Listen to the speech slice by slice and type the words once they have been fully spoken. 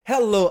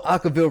Hello,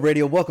 Acapella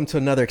Radio. Welcome to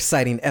another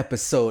exciting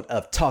episode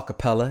of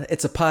Talkapella.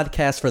 It's a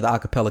podcast for the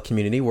acapella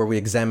community where we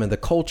examine the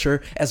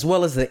culture as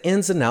well as the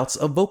ins and outs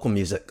of vocal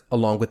music,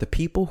 along with the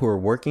people who are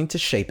working to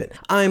shape it.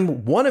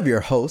 I'm one of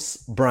your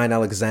hosts, Brian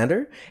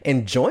Alexander,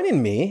 and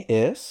joining me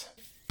is...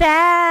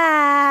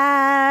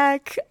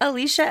 back,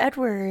 Alicia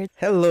Edwards.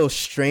 Hello,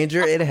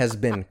 stranger. It has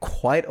been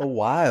quite a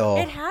while.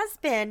 It has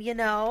been,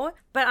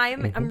 but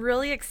I'm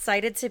really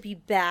excited to be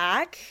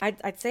back.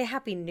 I'd say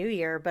Happy New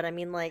Year, but I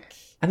mean, like...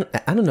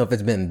 I don't know if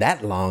it's been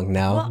that long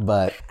now,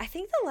 but... I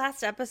think the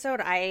last episode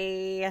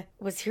I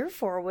was here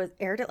for was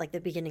aired at like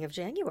the beginning of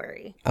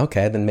January.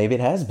 Okay, then maybe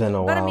it has been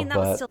a while. But I mean, that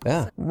was still...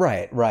 Yeah,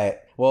 right.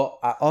 Well,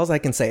 all I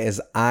can say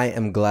is I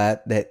am glad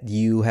that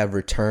you have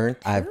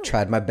returned. True. I've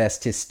tried my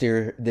best to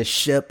steer the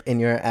ship in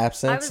your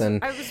absence. I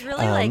was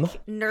really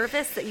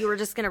nervous that you were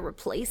just going to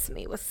replace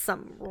me with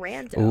some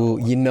random. Ooh,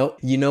 you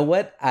know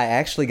what? I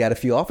actually got a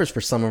few offers for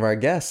some of our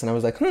guests, and I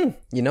was like,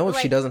 if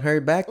she doesn't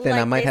hurry back, then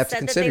I might have to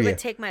consider you. They would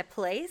take my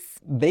place?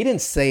 They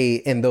didn't say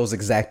in those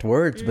exact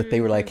words, but they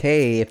were like,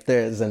 hey, if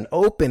there's an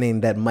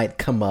opening that might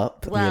come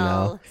up,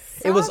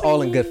 It was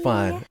all in good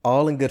fun.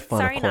 All in good fun,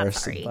 sorry, of course. Not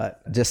sorry.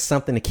 But just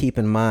something to keep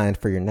in mind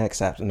for your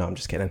next episode. No, I'm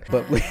just kidding.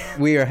 But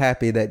we are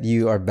happy that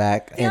you are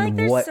back. I feel like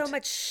there's so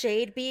much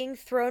shade being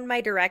thrown my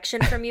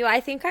direction from you.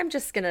 I think I'm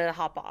just going to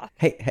hop off.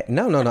 Hey,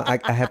 no.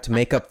 I have to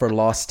make up for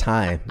lost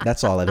time.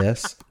 That's all it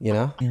is,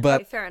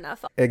 But okay, fair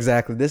enough.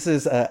 Exactly. This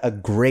is a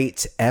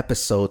great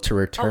episode to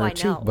return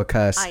to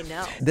because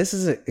this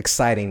is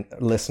exciting,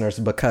 listeners,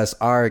 because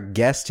our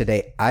guest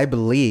today, I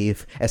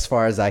believe, as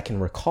far as I can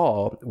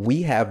recall,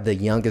 we have the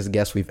youngest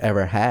guest we've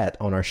ever had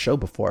on our show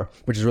before,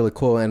 which is really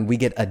cool. And we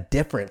get a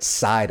different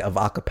side of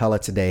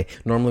acapella today.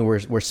 Normally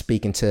we're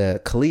speaking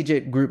to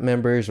collegiate group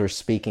members, we're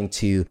speaking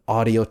to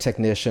audio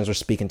technicians, we're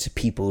speaking to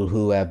people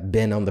who have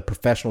been on the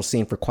professional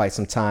scene for quite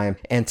some time.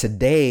 And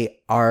today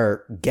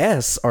our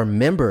guests are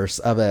members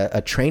of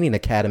a training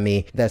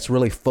academy that's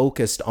really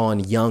focused on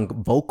young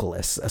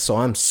vocalists. So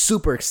I'm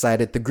super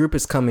excited. The group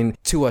is coming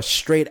to us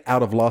straight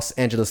out of Los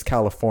Angeles,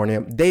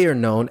 California. They are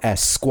known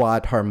as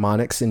Squad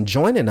Harmonics. And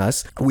joining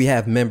us, we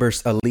have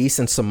members Elise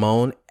and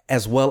Simone,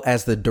 as well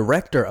as the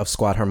director of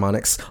Squad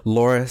Harmonics,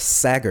 Laura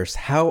Saggers.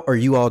 How are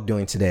you all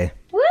doing today?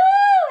 Woo!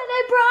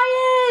 Hello,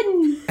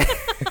 Brian!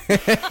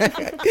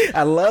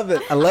 I love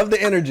it. I love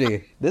the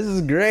energy. This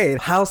is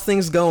great. How's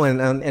things going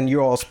and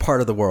you're all's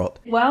part of the world?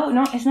 Well,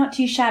 it's not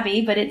too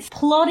shabby, but it's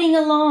plodding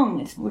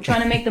along. We're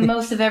trying to make the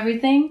most of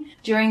everything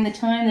during the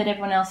time that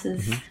everyone else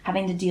is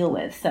having to deal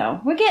with. So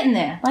we're getting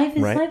there. Life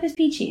is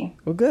peachy.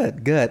 Well,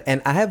 good.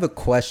 And I have a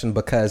question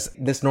because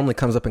this normally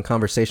comes up in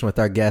conversation with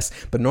our guests,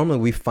 but normally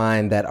we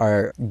find that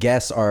our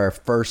guests are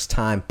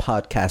first-time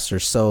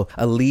podcasters. So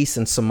Elise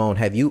and Simone,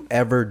 have you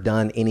ever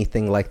done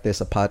anything like this,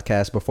 a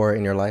podcast before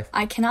in your life?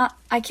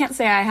 I can't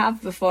say I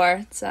have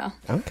before, so.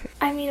 Okay.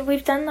 I mean,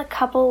 we've done a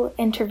couple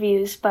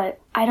interviews, but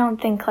I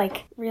don't think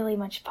really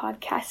much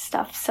podcast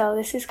stuff, so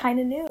this is kind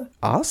of new.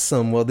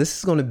 Awesome. Well, this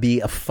is going to be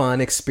a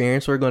fun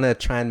experience. We're going to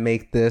try and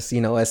make this,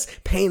 as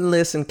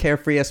painless and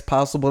carefree as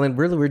possible. And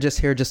really, we're just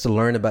here just to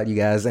learn about you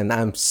guys, and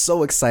I'm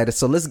so excited.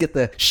 So let's get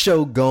the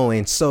show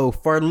going. So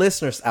for our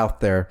listeners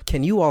out there,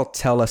 can you all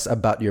tell us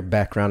about your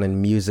background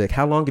in music?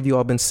 How long have you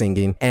all been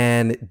singing?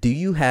 And do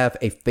you have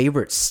a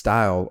favorite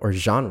style or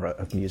genre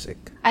of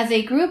music? As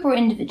a group or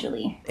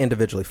individually?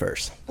 Individually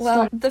first.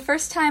 Well, the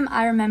first time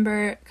I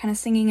remember kind of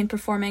singing and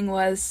performing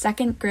was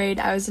second grade.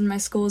 I was in my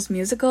school's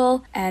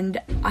musical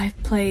and I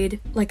played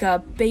like a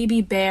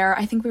baby bear.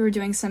 I think we were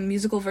doing some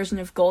musical version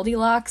of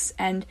Goldilocks,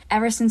 and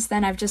ever since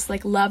then I've just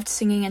loved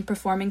singing and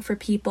performing for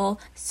people.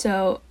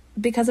 So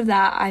because of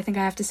that, I think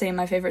I have to say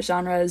my favorite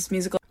genre is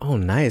musical. Oh,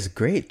 nice.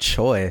 Great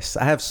choice.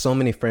 I have so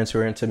many friends who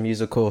are into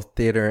musical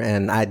theater,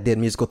 and I did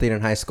musical theater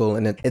in high school,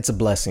 and it's a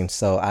blessing.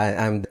 So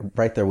I'm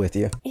right there with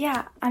you.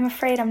 Yeah, I'm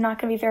afraid I'm not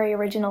going to be very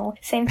original.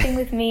 Same thing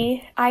with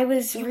me. I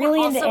was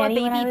really into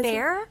Annie when I was...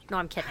 bear? No,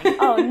 I'm kidding.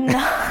 Oh,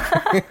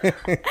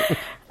 no.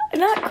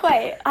 Not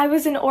quite. I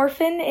was an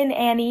orphan in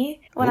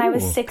Annie when I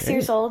was 6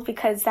 years old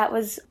because that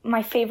was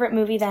my favorite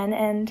movie then,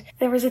 and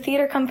there was a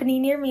theater company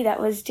near me that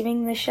was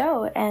doing the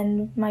show,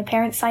 and my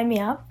parents signed me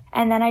up.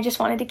 And then I just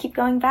wanted to keep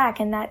going back,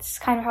 and that's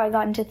kind of how I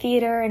got into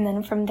theater, and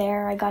then from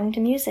there I got into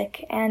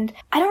music. And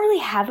I don't really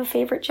have a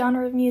favorite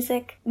genre of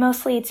music.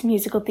 Mostly it's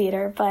musical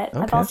theater, but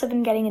I've also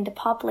been getting into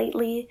pop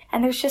lately,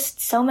 and there's just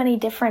so many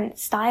different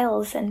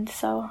styles, and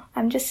so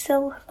I'm just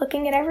still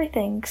looking at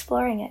everything,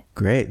 exploring it.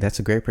 Great. That's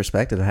a great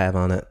perspective to have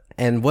on it.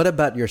 And what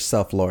about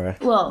yourself, Laura?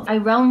 Well, I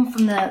roam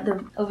from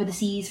the over the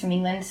seas from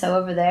England, so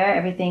over there,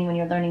 everything when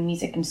you're learning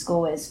music in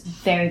school is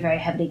very, very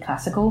heavily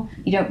classical.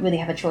 You don't really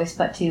have a choice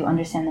but to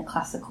understand the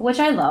classical, which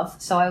I love.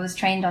 So I was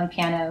trained on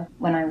piano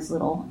when I was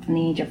little, from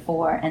the age of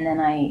 4, and then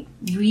I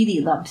really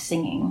loved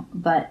singing,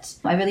 but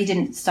I really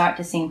didn't start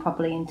to sing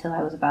properly until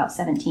I was about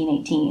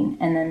 17, 18,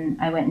 and then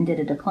I went and did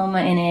a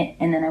diploma in it,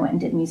 and then I went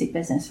and did music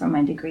business for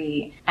my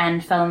degree,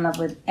 and fell in love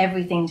with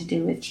everything to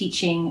do with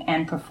teaching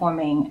and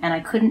performing, and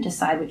I couldn't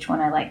decide which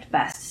one I liked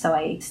best. So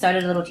I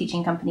started a little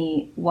teaching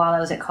company while I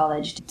was at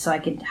college so I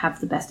could have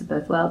the best of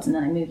both worlds. And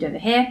then I moved over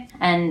here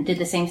and did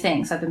the same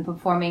thing. So I've been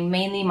performing.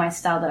 Mainly my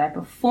style that I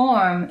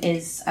perform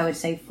is, I would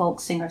say,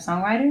 folk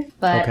singer-songwriter.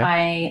 But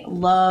I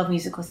love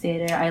musical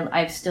theater.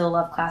 I still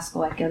love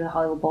classical. I go to the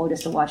Hollywood Bowl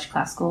just to watch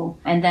classical.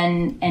 And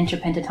then enter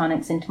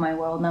Pentatonix into my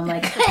world. And I'm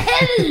like,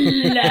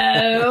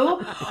 hello!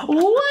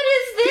 What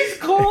is this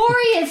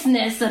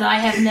gloriousness that I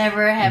have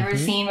never ever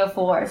seen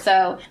before?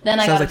 So then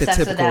I got obsessed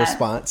with that. Sounds like the typical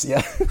response,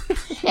 yeah.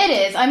 It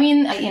is. I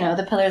mean,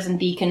 the pillars and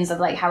beacons of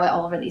like how it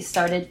all really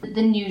started,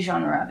 the new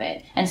genre of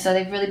it. And so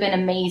they've really been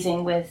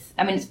amazing with,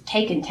 I mean, it's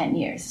taken 10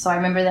 years. So I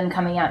remember them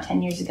coming out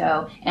 10 years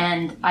ago,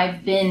 and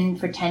I've been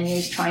for 10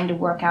 years trying to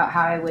work out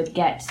how I would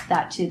get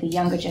that to the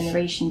younger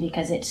generation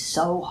because it's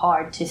so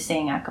hard to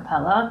sing a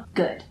cappella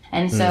good.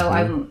 And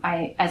so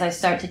as I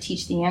start to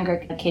teach the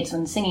younger kids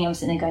when singing, I'm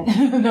sitting there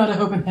going, not a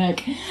hope in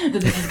heck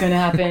that this is going to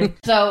happen.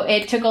 So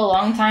it took a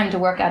long time to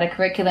work out a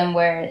curriculum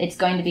where it's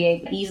going to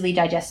be easily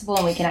digestible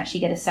and we can actually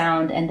get a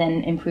sound and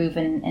then improve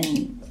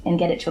and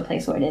get it to a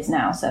place where it is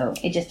now. So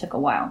it just took a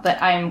while. But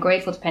I'm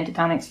grateful to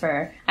Pentatonix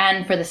for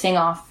the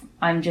sing-off.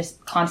 I'm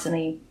just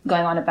constantly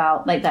going on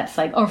about, like, that's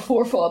like our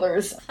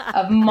forefathers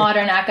of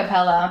modern a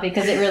cappella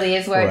because it really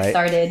is where it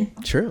started.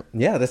 True.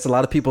 Yeah, that's a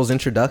lot of people's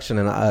introduction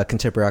in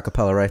contemporary a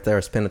cappella right there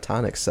is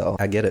Pentatonix, so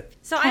I get it.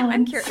 So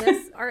I'm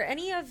curious, are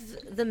any of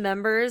the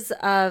members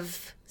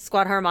of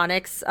Squad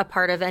Harmonics a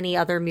part of any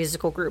other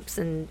musical groups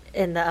in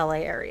the LA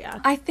area?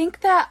 I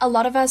think that a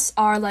lot of us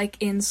are like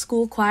in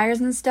school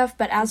choirs and stuff,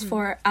 but as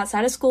for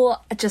outside of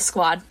school, just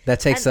Squad. That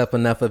takes up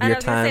enough of your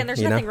time. And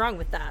there's nothing wrong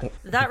with that.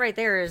 That right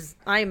there is,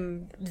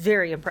 I'm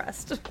very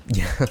impressed.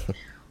 Yeah.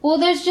 Well,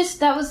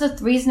 that was the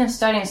reason of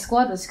starting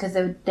Squad was because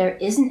there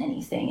isn't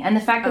anything. And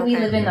the fact that we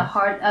live in the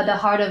heart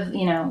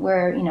of,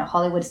 where,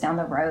 Hollywood's down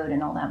the road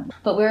and all that.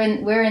 But we're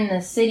in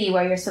the city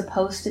where you're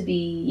supposed to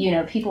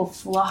be, people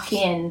flock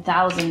in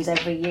thousands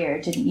every year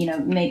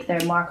to, make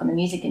their mark on the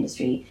music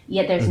industry.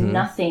 Yet there's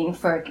nothing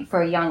for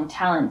a young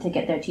talent to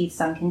get their teeth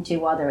sunk into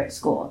while they're at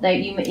school.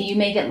 You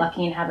may get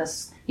lucky and have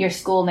your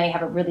school may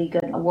have a really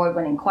good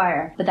award-winning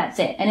choir, but that's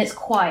it. And it's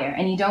choir,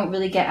 and you don't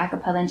really get a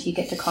cappella until you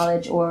get to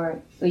college or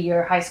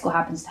your high school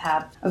happens to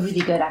have a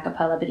really good a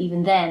cappella, but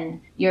even then,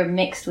 you're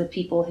mixed with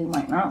people who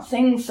might not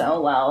sing so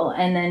well,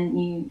 and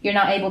then you're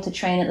not able to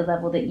train at the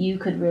level that you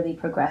could really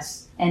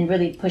progress and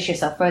really push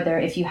yourself further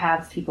if you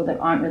have people that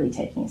aren't really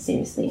taking it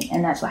seriously,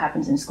 and that's what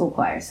happens in school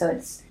choir. So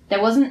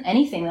there wasn't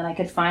anything that I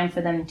could find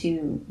for them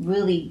to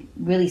really,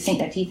 really sink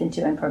their teeth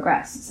into and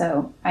progress.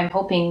 So I'm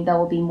hoping there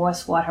will be more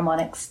Squad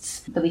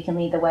Harmonics that we can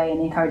lead the way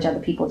and encourage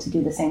other people to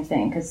do the same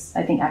thing, because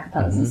I think a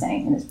cappella is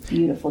insane and it's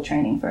beautiful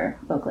training for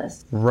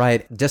vocalists.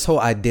 Right. This whole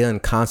idea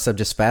and concept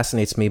just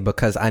fascinates me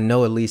because I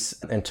know, at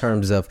least in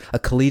terms of a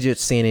collegiate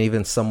scene and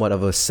even somewhat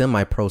of a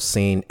semi-pro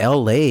scene,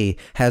 LA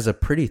has a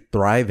pretty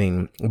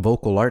thriving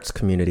vocal arts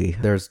community.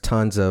 There's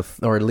tons of,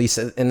 or at least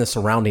in the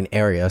surrounding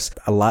areas,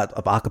 a lot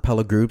of a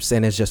cappella groups,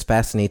 and it's just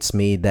fascinates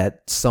me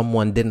that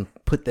someone didn't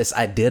put this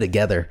idea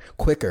together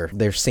quicker.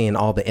 They're seeing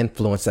all the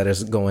influence that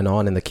is going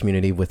on in the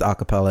community with a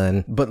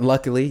cappella, but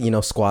luckily,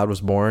 Squad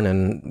was born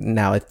and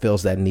now it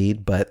fills that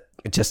need, but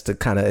it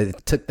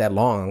took that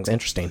long. It's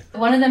interesting.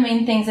 One of the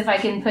main things, if I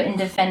can put in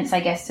defense, I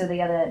guess, to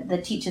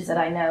the teachers that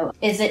I know,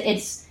 is that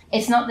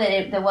it's not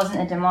that there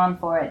wasn't a demand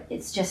for it.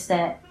 It's just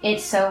that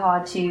it's so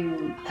hard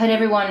to put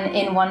everyone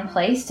in one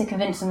place to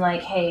convince them,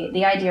 like, hey,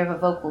 the idea of a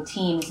vocal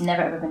team has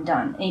never ever been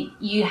done.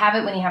 You have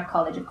it when you have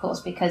college, of course,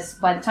 because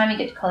by the time you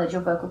get to college,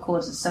 your vocal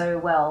cords are so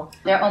well.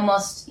 They're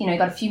almost, you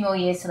got a few more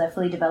years till they're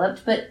fully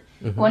developed. But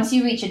once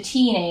you reach a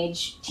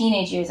teenage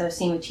years, I was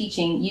seeing with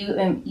teaching,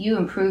 you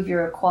improve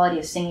your quality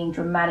of singing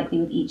dramatically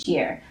with each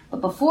year. But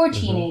before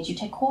teenage, you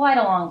take quite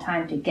a long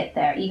time to get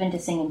there, even to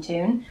sing in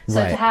tune. So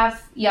to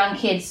have young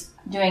kids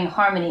doing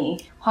harmony,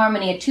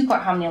 a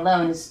 2-part harmony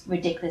alone is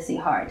ridiculously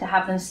hard. To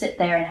have them sit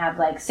there and have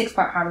like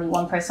 6-part harmony,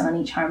 one person on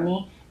each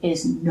harmony,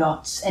 is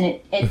nuts. And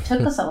it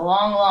took us a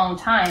long, long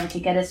time to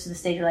get us to the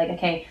stage where, like,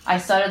 okay, I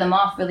started them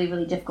off really,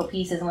 really difficult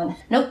pieces and went,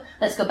 nope,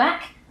 let's go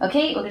back.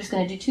 Okay, we're just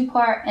going to do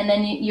 2-part, and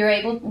then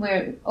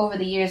over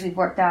the years, we've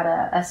worked out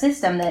a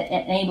system that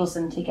enables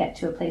them to get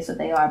to a place where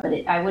they are.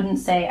 But I wouldn't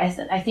say,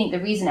 I think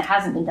the reason it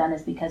hasn't been done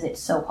is because it's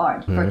so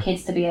hard for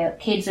kids to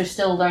kids are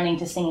still learning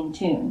to sing in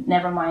tune,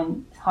 never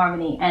mind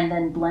harmony, and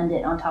then blend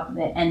it on top of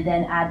it, and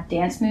then add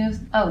dance moves.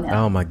 Oh no.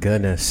 Oh my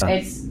goodness.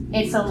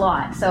 It's a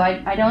lot. So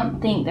I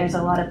don't think there's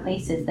a lot of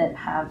places that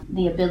have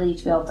the ability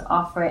to be able to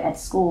offer it at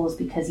schools,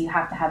 because you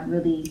have to have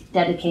really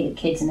dedicated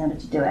kids in order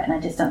to do it. And I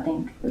just don't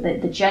think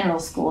that the general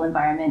school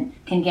environment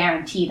can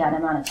guarantee that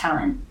amount of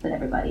talent with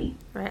everybody.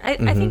 Right.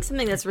 I think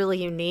something that's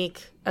really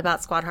unique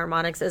about Squad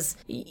Harmonics is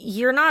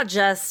you're not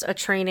just a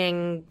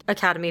training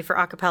academy for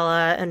a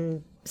cappella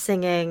and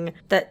singing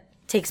that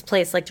takes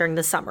place like during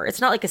the summer. It's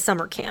not like a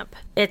summer camp.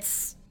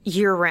 It's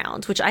year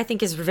round, which I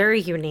think is very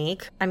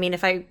unique. I mean,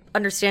 if I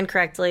understand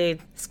correctly,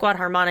 Squad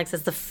Harmonics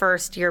is the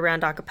first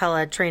year-round a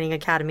cappella training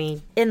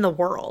academy in the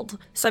world.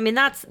 So, I mean,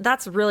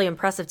 that's really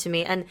impressive to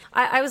me. And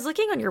I was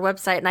looking on your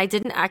website and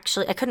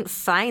I couldn't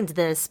find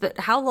this, but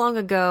how long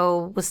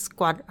ago was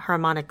Squad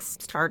Harmonics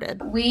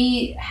started?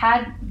 We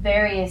had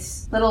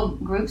various little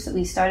groups that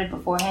we started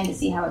beforehand to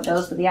see how it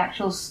goes, but the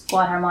actual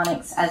Squad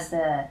Harmonics, as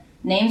the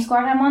name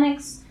Squad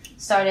Harmonics,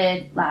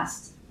 started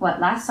last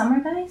summer,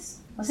 guys?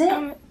 Was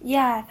it?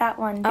 Yeah, that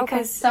one.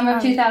 Because summer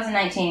of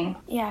 2019.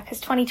 Yeah, because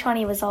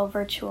 2020 was all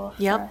virtual.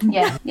 Yep.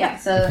 Yeah.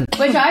 So,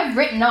 which I've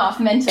written off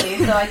mentally,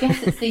 so I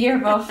guess it's the year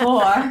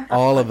before.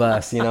 All of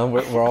us,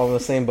 we're all in the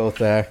same boat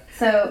there.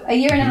 So a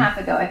year and a half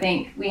ago, I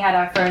think, we had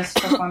our first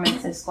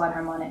performance as Squad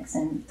Harmonics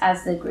and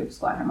as the group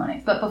Squad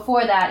Harmonics. But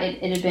before that,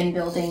 it had been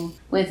building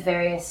with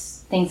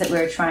various things that we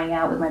were trying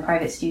out with my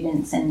private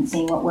students and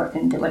seeing what worked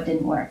and what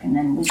didn't work. And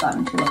then we got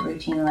into a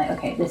routine like,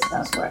 okay, this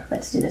does work.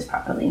 Let's do this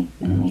properly.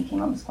 And then we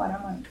came up with Squad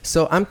Harmonics.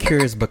 So I'm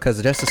curious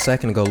because just a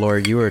second ago,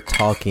 Laura, you were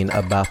talking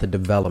about the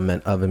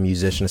development of a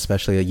musician,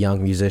 especially a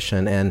young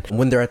musician. And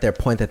when they're at their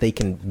point that they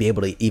can be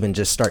able to even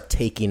just start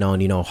taking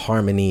on,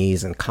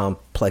 harmonies and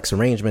complex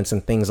arrangements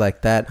and things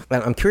like that.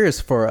 And I'm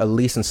curious for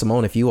Elise and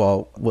Simone, if you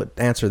all would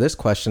answer this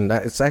question.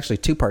 It's actually a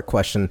two-part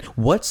question.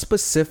 What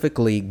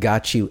specifically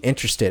got you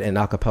interested in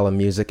a cappella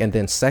music? And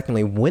then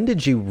secondly, when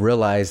did you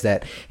realize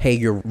that, hey,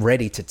 you're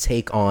ready to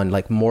take on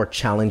like more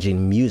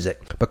challenging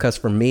music? Because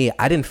for me,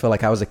 I didn't feel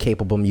like I was a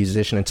capable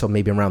musician until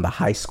maybe around the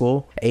high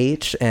school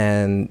age.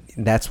 And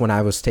that's when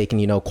I was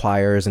taking,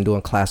 choirs and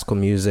doing classical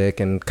music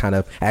and kind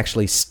of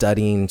actually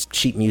studying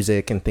sheet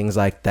music and things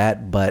like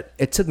that. But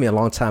it took me a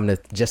long time to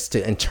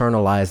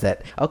internalize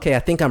that, okay, I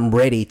think I'm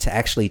ready to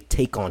actually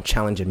take on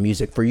challenging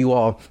music. For you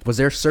all, was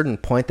there a certain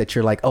point that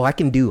you're like, oh, I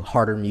can do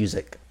harder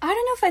music? I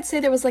don't know if I'd say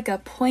there was like a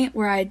point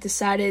where I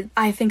decided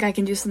I think I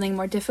can do something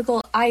more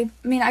difficult. I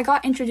mean, I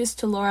got introduced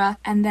to Laura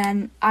and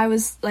then I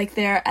was like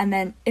there, and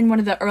then in one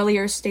of the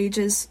earlier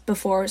stages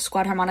before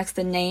Squad Harmonics,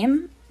 the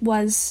name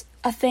was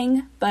a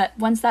thing, but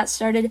once that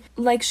started,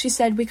 like she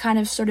said, we kind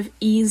of sort of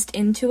eased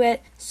into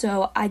it,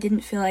 so I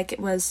didn't feel like it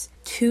was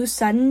too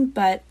sudden,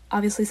 but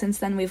obviously since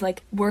then we've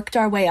like worked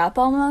our way up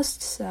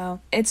almost, so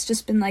it's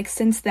just been like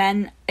since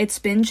then it's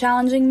been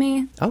challenging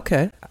me.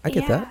 Okay, I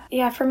get that.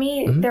 Yeah, for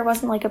me, there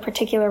wasn't like a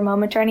particular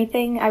moment or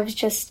anything. I was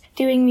just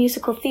doing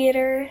musical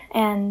theater,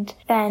 and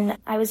then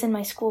I was in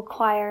my school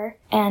choir,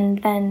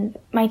 and then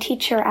my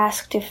teacher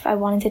asked if I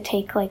wanted to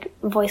take like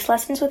voice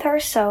lessons with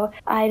her, so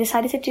I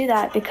decided to do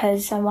that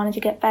because I wanted to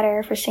get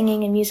better for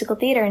singing and musical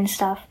theater and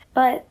stuff.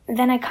 But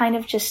then I kind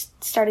of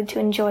just started to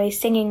enjoy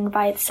singing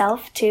by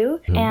itself too.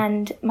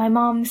 And my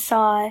mom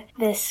saw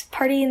this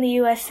Party in the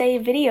USA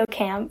video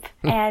camp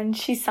and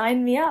she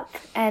signed me up.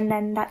 And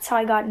then that's how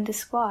I got into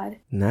Squad.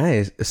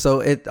 Nice.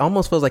 So it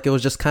almost feels like it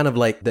was just kind of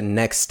like the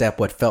next step,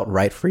 what felt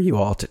right for you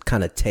all to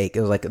kind of take.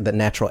 It was like the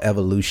natural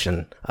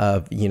evolution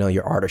of,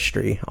 your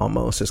artistry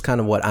almost is kind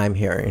of what I'm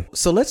hearing.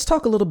 So let's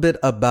talk a little bit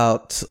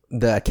about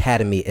the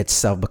academy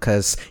itself,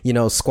 because,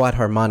 Squad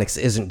Harmonics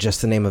isn't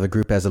just the name of the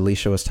group, as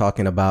Alicia was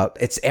talking about.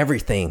 It's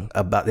everything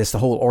about this, the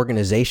whole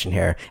organization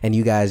here. And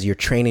you guys, you're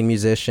training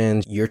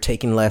musicians, you're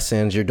taking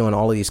lessons, you're doing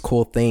all of these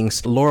cool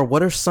things. Laura,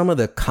 what are some of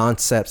the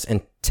concepts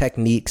and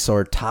techniques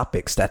or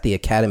topics that the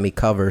academy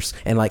covers,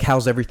 and like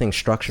how's everything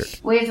structured?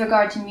 With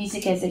regard to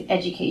music as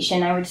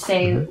education, I would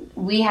say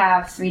we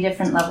have 3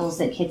 different levels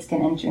that kids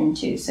can enter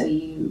into. So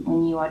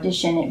when you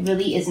audition, it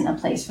really isn't a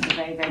place for the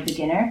very, very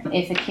beginner.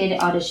 If a kid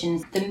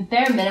auditions, the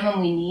bare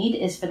minimum we need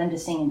is for them to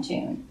sing in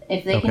tune.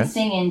 If they can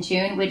sing in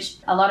tune, which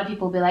a lot of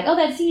people will be like, oh,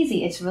 that's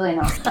easy. It's really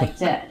not. Like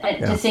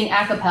to sing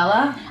a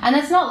cappella. And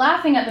that's not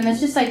laughing at them. It's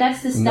just like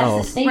that's the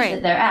stage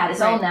that they're at.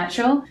 It's all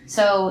natural.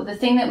 So the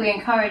thing that we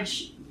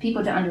encourage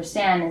people to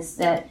understand is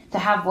that to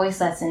have voice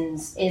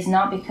lessons is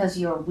not because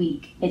you're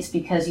weak. It's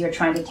because you're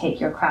trying to take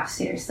your craft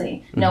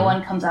seriously. No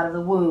one comes out of the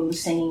womb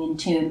singing in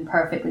tune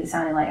perfectly,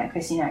 sounding like a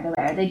Christina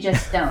Aguilera. They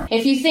just don't.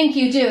 If you think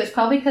you do, it's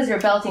probably because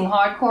you're belting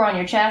hardcore on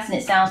your chest and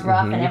it sounds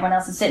rough and everyone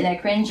else is sitting there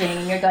cringing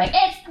and you're going,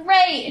 it's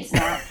great! It's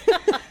not.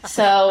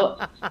 So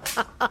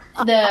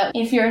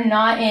if you're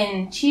not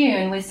in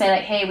tune, we say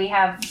like, hey, we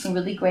have some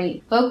really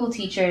great vocal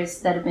teachers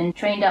that have been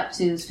trained up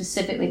to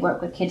specifically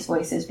work with kids'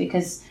 voices,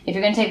 because if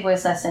you're going to take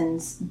voice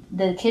lessons,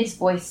 the kid's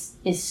voice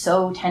is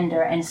so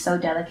tender and so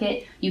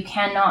delicate, you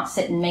cannot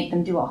sit and make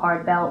them do a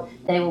hard belt.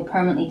 They will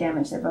permanently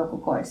damage their vocal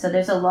cords. So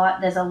there's a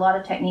lot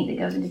of technique that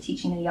goes into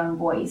teaching a young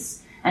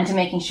voice, and to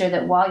making sure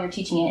that while you're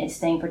teaching it, it's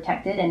staying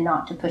protected and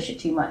not to push it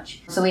too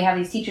much. So we have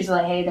these teachers who are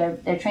like, hey,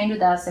 they're trained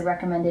with us, they're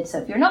recommended. So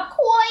if you're not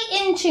quite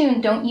in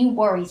tune, don't you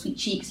worry, sweet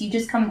cheeks. You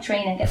just come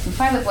train and get some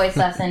private voice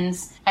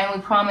lessons, and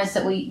we promise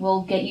that we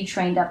will get you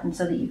trained up and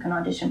so that you can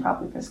audition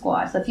properly for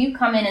Squad. So if you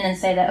come in and then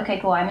say that, okay,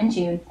 cool, I'm in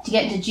tune. To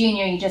get into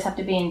junior, you just have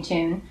to be in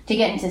tune. To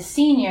get into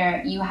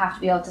senior, you have to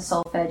be able to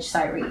solfege,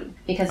 sight read,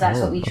 because that's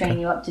what we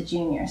train you up to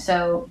junior.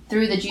 So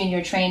through the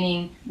junior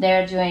training,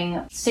 they're doing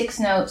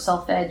 6-note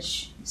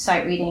solfege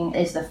sight reading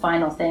is the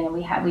final thing, and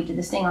we do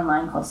this thing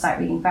online called Sight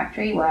Reading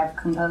Factory, where I've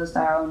composed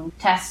our own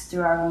tests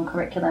through our own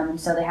curriculum, and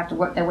so they have to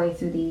work their way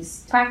through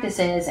these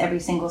practices every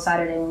single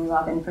Saturday when we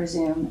log in for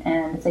Zoom,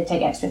 and they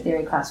take extra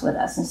theory class with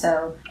us. And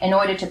so in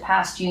order to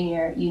pass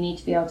junior, you need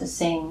to be able to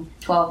sing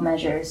 12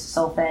 measures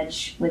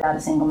solfege without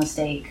a single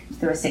mistake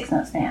through a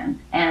 6-note span,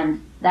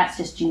 and that's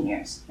just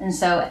juniors. And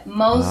so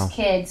most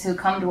kids who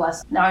come to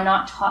us are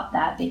not taught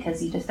that,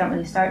 because you just don't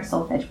really start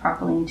solfege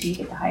properly until you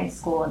get to high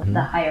school,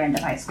 the higher end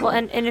of high school. Well,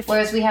 and if,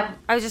 whereas we have...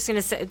 I was just going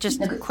to say,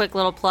 just a quick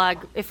little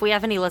plug. If we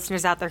have any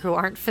listeners out there who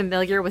aren't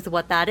familiar with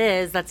what that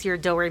is, that's your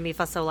do, re, mi,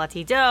 fa, sol, la,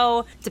 ti,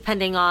 do,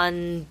 depending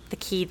on the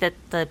key that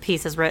the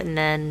piece is written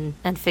in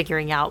and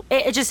figuring out.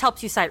 It just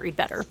helps you sight read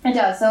better. It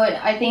does. So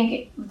I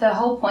think the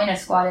whole point of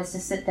Squad is to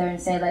sit there and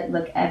say, like,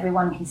 look,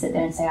 everyone can sit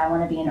there and say, I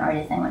want to be an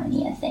artist, I want to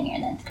be a singer,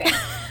 that's great.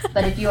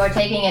 But if you are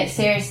taking it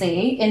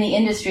seriously in the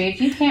industry, if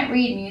you can't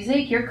read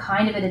music, you're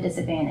kind of at a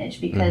disadvantage,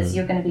 because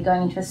you're going to be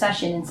going into a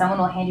session and someone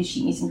will hand you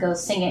sheet music and go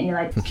sing it, and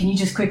you're like, can you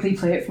just quickly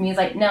play it for me? It's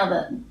like, no,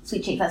 the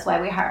sweet chief, that's why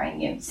we're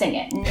hiring you. Sing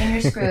it. And then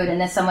you're screwed,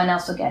 and then someone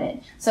else will get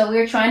it. So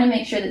we're trying to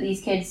make sure that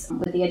these kids,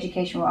 with the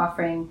education we're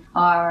offering,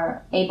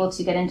 are able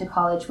to get into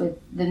college with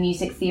the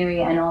music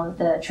theory and all of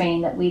the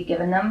training that we've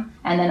given them,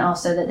 and then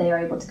also that they are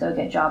able to go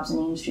get jobs in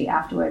the industry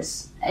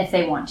afterwards if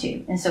they want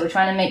to. And so we're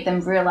trying to make them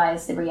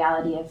realize the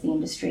reality of the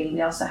industry.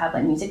 We also have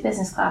like music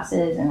business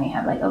classes, and we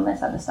have like all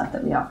this other stuff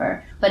that we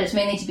offer. But it's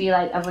mainly to be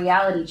like a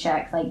reality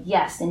check. Like,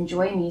 yes,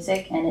 enjoy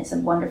music, and it's a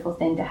wonderful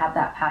thing to have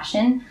that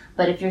passion.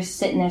 But if you're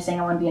sitting there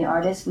saying, I want to be an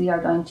artist, we are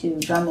going to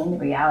drum in the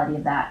reality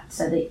of that,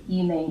 so that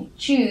you may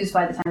choose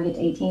by the time you get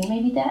to 18,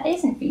 maybe that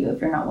isn't for you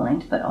if you're not willing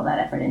to put all that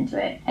effort into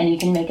it. And you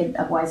can make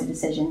a wiser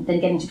decision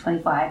than getting to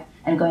 25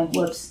 and going,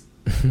 whoops.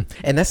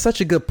 And that's such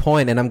a good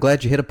point, and I'm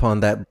glad you hit upon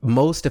that.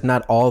 Most, if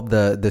not all,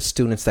 the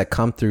students that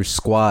come through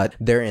Squad,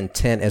 their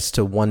intent is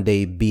to one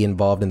day be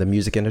involved in the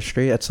music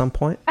industry at some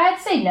point? I'd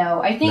say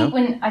no. I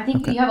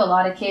think you have a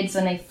lot of kids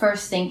when they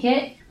first think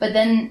it, but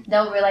then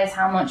they'll realize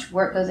how much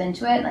work goes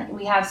into it. Like,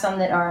 we have some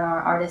that are in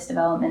our artist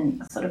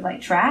development sort of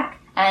like track,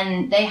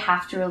 and they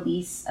have to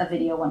release a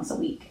video once a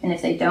week. And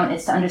if they don't,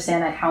 it's to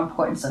understand like how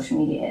important social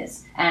media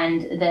is.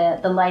 And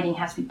the lighting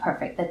has to be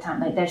perfect. The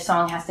time, like their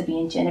song has to be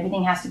in tune.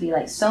 Everything has to be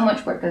like, so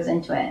much work goes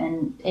into it.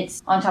 And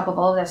it's on top of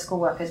all of their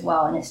schoolwork as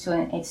well. And it's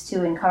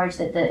to encourage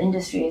that the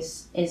industry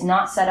is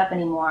not set up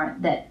anymore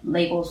that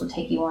labels will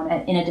take you on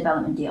in a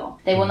development deal.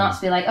 They will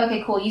not be like,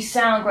 okay, cool, you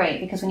sound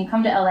great. Because when you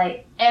come to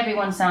LA,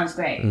 everyone sounds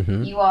great.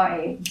 You are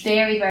a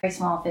very, very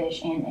small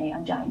fish in a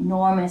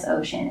ginormous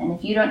ocean. And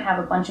if you don't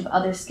have a bunch of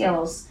other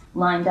skills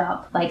lined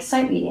up, like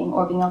sight reading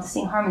or being able to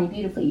sing harmony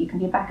beautifully, you can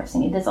be a backup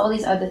singer, there's all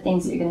these other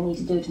things that you're going to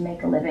need to do to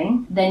make a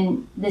living,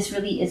 then this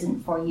really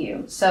isn't for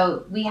you.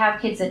 So we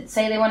have kids that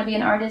say they want to be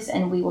an artist,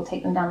 and we will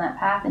take them down that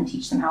path and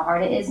teach them how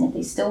hard it is. And if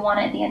they still want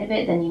it at the end of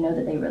it, then you know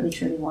that they really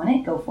truly want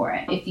it, go for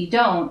it. If you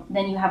don't,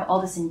 then you have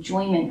all this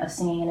enjoyment of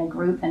singing in a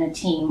group and a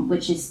team,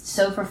 which is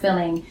so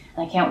fulfilling.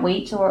 And I can't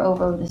wait till we're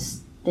over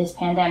this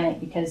pandemic,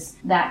 because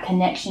that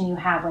connection you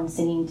have when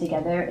singing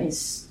together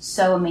is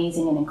so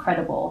amazing and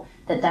incredible,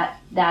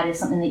 that is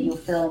something that you'll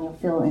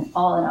feel in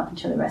all and up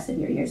until the rest of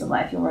your years of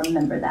life. You'll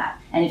remember that.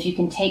 And if you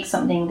can take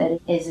something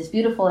that is as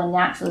beautiful and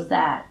natural as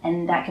that,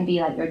 and that can be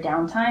like your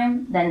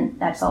downtime, then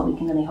that's all we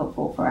can really hope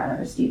for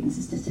our students,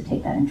 is just to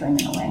take that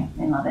enjoyment away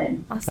and love it.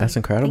 Awesome. That's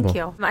incredible. Thank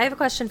you. I have a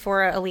question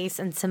for Elise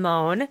and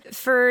Simone.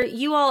 For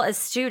you all as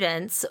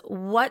students,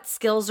 what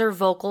skills or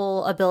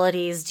vocal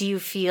abilities do you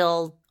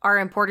feel are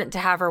important to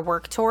have or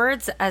work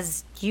towards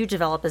as you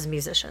develop as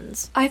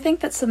musicians? I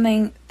think that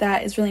something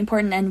that is really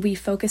important and we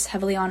focus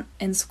heavily on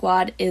in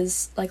Squad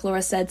is, like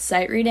Laura said,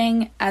 sight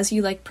reading. As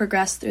you like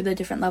progress through the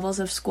different levels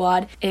of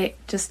Squad, it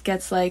just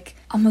gets like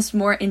almost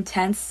more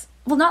intense.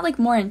 Well, not like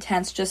more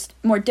intense, just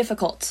more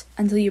difficult,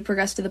 until you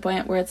progress to the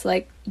point where it's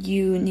like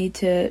you need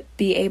to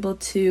be able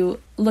to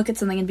look at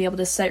something and be able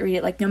to sight read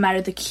it, like no matter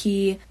the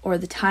key or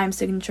the time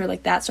signature,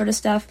 like that sort of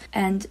stuff.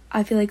 And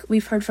I feel like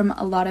we've heard from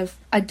a lot of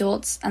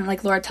adults, and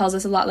like Laura tells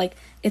us a lot, like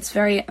it's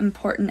very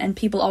important, and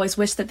people always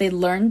wish that they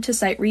learned to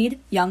sight read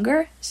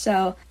younger.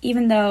 So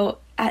even though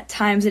at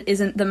times it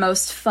isn't the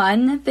most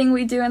fun thing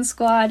we do in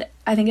Squad,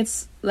 I think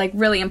it's like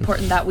really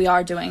important that we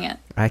are doing it.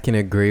 I can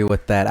agree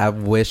with that. I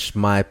wish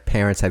my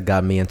parents had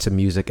gotten me into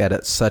music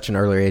at such an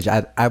early age.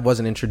 I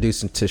wasn't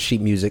introduced into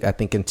sheet music, I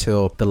think,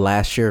 until the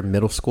last year of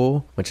middle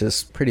school, which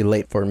is pretty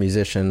late for a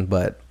musician,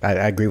 but I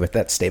agree with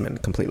that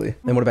statement completely.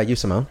 And what about you,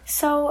 Simone?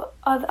 So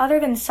other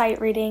than sight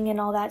reading and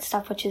all that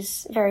stuff, which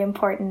is very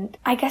important,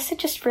 I guess it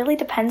just really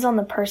depends on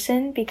the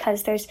person,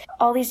 because there's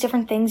all these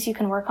different things you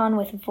can work on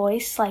with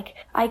voice. Like,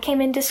 I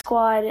came into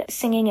Squad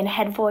singing in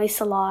head voice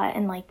a lot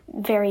and like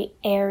very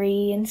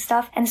airy and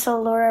stuff. And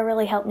so Laura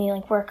really helped me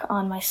like work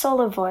on my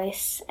solo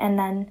voice. And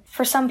then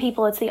for some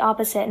people it's the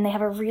opposite, and they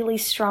have a really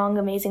strong,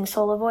 amazing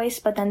solo voice,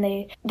 but then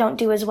they don't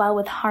do as well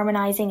with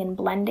harmonizing and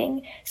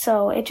blending.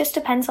 So it just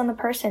depends on the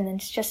person.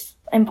 It's just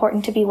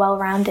important to be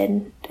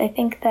well-rounded. I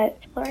think that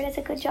Laura does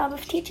a good job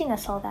of teaching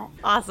us all that.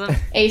 Awesome.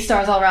 A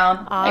stars all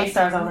around. Awesome. A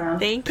stars all around.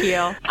 Thank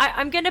you.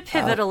 I'm going to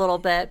pivot a little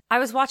bit. I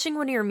was watching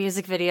one of your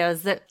music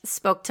videos that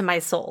spoke to my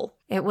soul.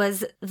 It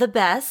was The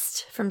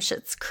Best from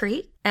Schitt's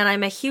Creek, and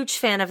I'm a huge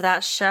fan of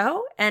that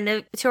show.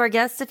 And to our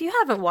guests, if you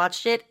haven't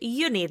watched it,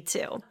 you need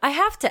to. I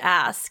have to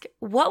ask,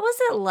 what was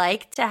it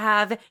like to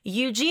have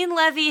Eugene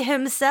Levy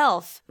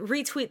himself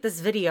retweet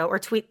this video or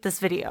tweet this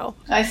video?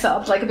 I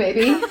sobbed like a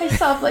baby. I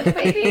sobbed like a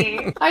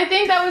baby. I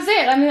think that was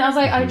it. I mean, I was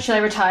like, should I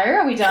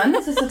retire? Are we done?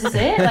 Is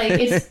it? Like,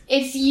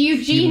 it's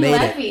Eugene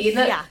Levy,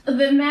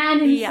 the man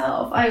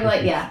himself.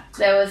 Yeah.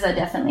 There was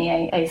definitely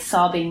a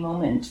sobbing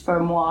moment for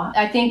moi.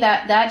 I think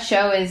that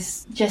show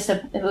is just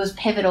it was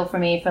pivotal for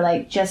me for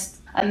like just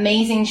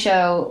amazing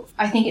show.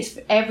 I think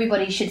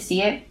everybody should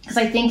see it because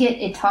I think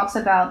it talks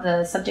about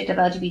the subject of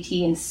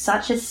LGBT in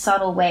such a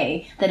subtle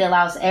way that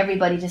allows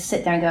everybody to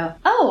sit there and go,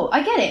 oh,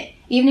 I get it.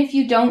 Even if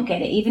you don't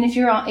get it, even if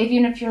you're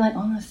like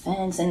on the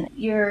fence and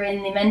you're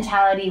in the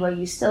mentality where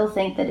you still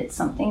think that it's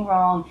something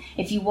wrong,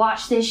 if you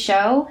watch this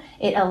show,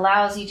 it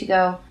allows you to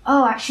go,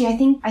 oh, actually, I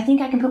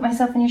think I can put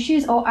myself in your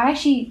shoes. Oh, I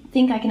actually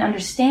think I can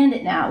understand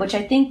it now, which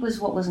I think was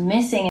what was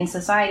missing in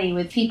society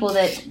with people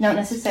that don't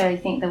necessarily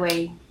think the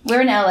way.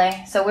 We're in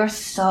LA, so we're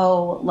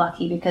so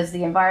lucky because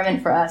the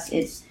environment for us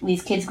is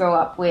these kids grow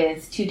up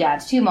with 2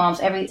 dads, 2 moms.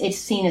 It's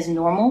seen as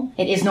normal.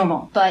 It is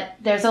normal. But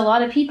there's a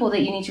lot of people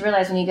that you need to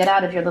realize when you get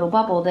out of your little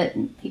bubble that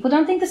people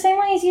don't think the same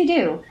way as you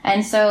do.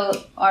 And so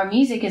our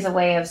music is a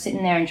way of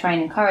sitting there and trying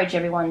to encourage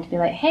everyone to be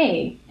like,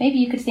 hey, maybe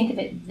you could think of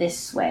it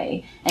this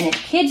way. And if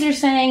kids are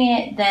saying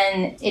it,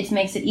 then it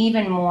makes it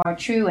even more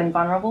true and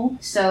vulnerable.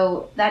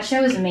 So that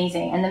show is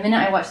amazing. And the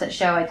minute I watched that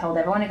show, I told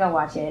everyone to go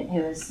watch it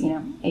who was,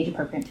 age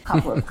appropriate.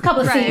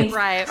 Couple of scenes.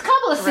 Right. A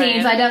couple of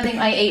scenes. I don't think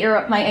my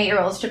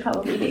 8-year-olds should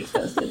probably be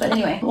exposed to. But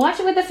anyway, watch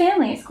it with the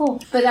family. It's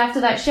cool. But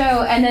after that show,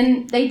 and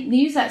then they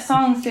use that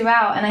song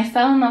throughout, and I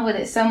fell in love with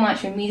it so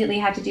much. We immediately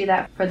had to do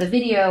that for the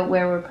video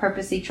where we're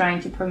purposely trying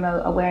to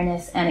promote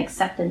awareness and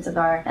acceptance of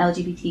our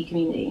LGBT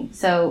community.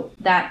 So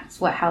that's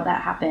how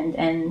that happened,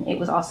 and it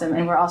was awesome.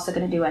 And we're also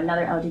going to do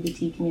another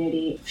LGBT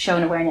community show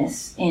and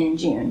awareness in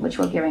June, which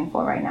we're gearing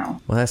for right now.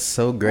 Well, that's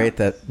so great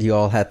that you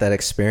all had that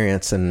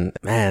experience, and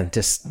man,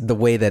 just the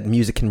way that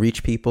music can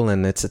reach people,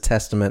 and it's a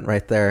testament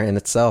right there in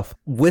itself.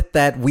 With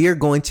that, we are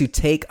going to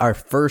take our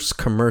first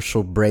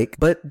commercial break,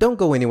 but don't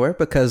go anywhere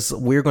because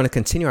we're going to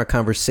continue our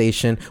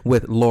conversation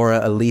with Laura,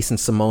 Elise, and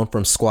Simone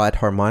from Squad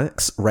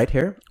Harmonics right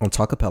here on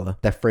Talkapella.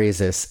 That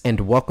phrase is, and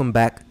welcome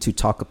back to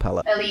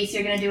Talkapella. Elise,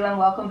 you're going to do and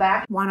welcome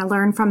back. Want to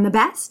learn from the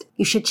best?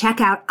 You should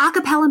check out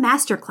Acapella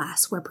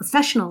Masterclass, where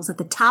professionals at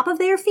the top of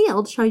their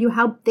field show you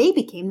how they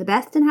became the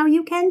best and how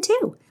you can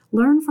too.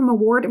 Learn from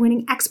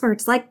award-winning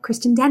experts like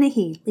Kristen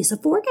Dennehy, Lisa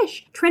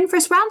Forkish, Trin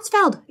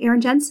Friss-Rounsfeld,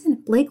 Aaron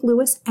Jensen, Blake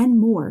Lewis, and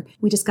more.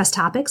 We discuss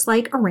topics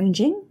like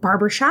arranging,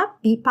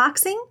 barbershop,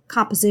 beatboxing,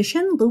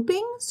 composition,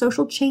 looping,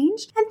 social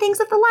change, and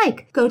things of the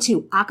like. Go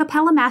to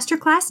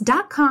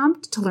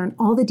acapellamasterclass.com to learn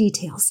all the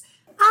details.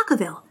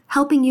 Acaville,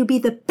 helping you be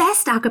the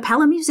best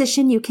acapella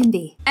musician you can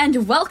be.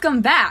 And welcome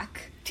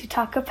back to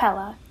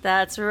Talkapella.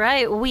 That's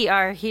right. We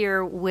are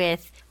here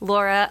with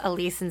Laura,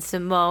 Elise, and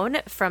Simone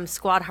from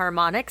Squad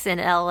Harmonics in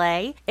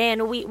LA.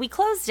 And we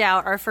closed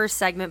out our first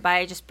segment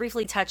by just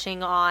briefly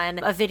touching on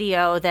a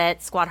video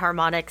that Squad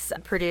Harmonics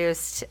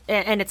produced.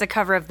 And it's a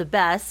cover of The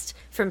Best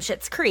from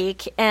Schitt's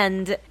Creek.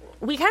 And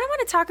we kind of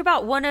want to talk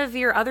about one of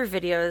your other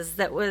videos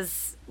that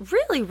was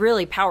really,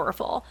 really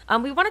powerful.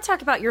 We want to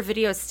talk about your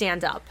video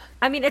Stand Up.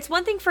 I mean, it's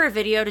one thing for a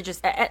video to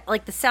just,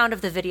 like the sound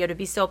of the video to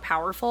be so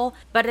powerful,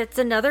 but it's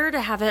another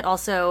to have it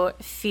also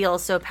feel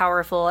so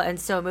powerful and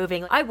so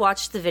moving. I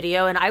watched the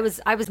video and I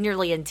was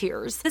nearly in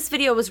tears. This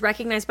video was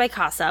recognized by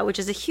CASA, which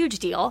is a huge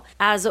deal,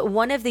 as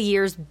one of the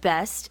year's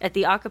best at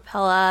the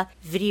Acapella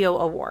Video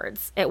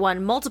Awards. It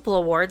won multiple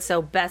awards,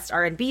 so Best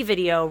R&B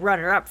Video,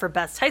 runner-up for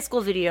Best High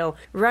School Video,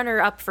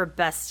 runner-up for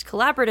Best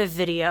Collaborative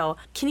Video.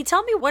 Can you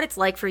tell me what it's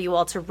like for you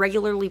all to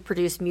regularly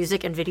produce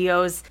music and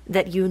videos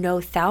that you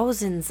know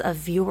thousands of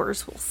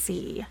viewers will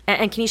see?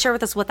 And can you share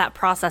with us what that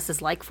process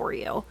is like for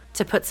you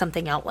to put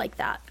something out like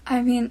that?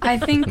 I mean, I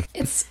think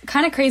it's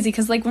kind of crazy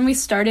because like when we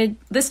started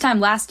this time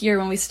last year,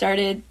 when we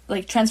started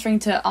like transferring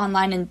to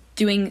online and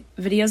doing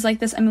videos like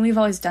this, I mean, we've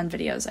always done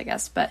videos, I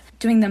guess, but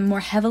doing them more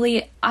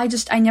heavily, I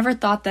never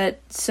thought that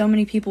so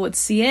many people would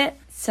see it.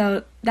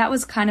 So that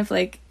was kind of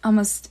like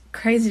almost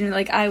crazy to me.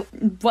 Like I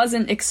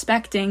wasn't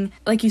expecting,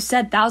 like you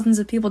said, thousands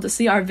of people to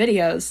see our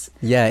videos.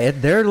 Yeah,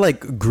 there are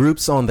like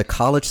groups on the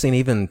college scene,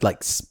 even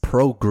like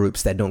pro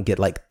groups that don't get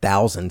like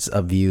thousands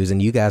of views,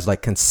 and you guys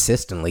like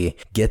consistently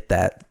get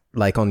that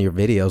like on your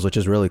videos, which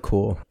is really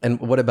cool. And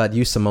what about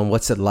you, Simone?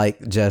 What's it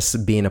like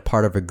just being a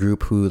part of a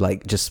group who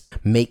like just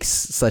makes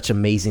such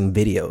amazing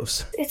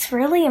videos? It's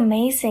really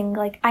amazing.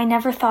 Like I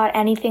never thought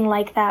anything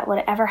like that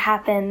would ever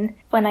happen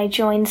when I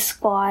joined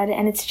Squad,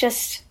 and it's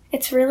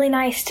it's really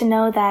nice to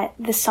know that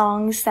the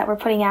songs that we're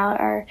putting out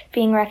are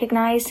being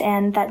recognized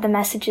and that the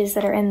messages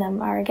that are in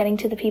them are getting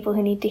to the people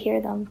who need to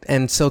hear them.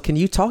 And so can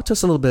you talk to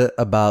us a little bit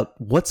about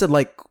what's it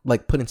like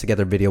putting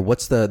together a video?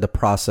 What's the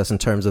process in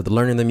terms of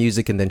learning the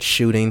music and then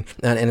shooting?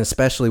 And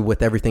especially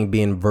with everything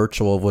being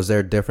virtual, was there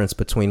a difference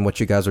between what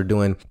you guys were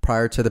doing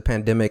prior to the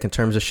pandemic in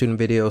terms of shooting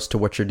videos to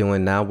what you're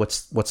doing now?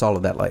 What's all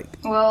of that like?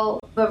 Well,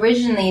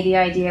 originally the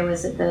idea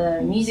was that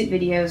the music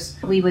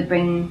videos, we would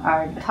bring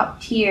our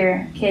top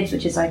tier kids,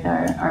 which is like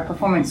our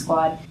performance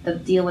squad. The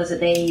deal was that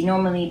they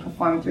normally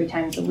perform 3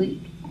 times a week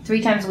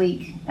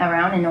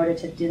around in order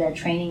to do their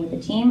training with the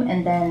team,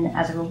 and then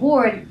as a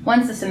reward,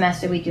 once a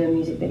semester we do a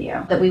music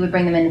video that we would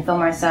bring them in and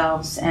film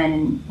ourselves,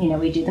 and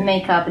we do the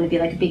makeup, and it'd be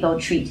like a big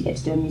old treat to get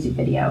to do a music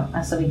video,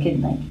 so we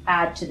could like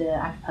add to the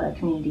acapella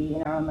community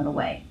in our own little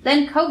way.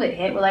 Then COVID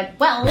hit. We're like,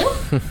 well,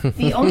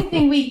 the only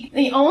thing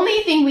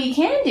we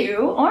can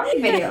do are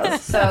music videos.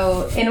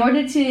 So in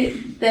order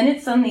to, then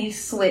it's suddenly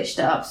switched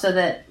up so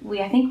that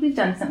I think we've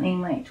done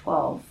something like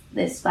 12.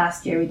 This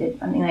last year we did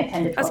something like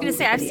 10 to 12. I was going to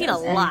say, I've seen a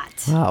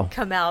lot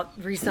come out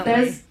recently.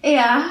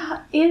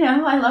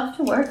 I love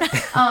to work.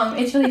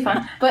 It's really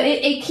fun. But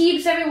it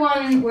keeps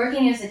everyone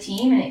working as a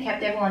team, and it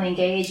kept everyone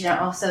engaged, and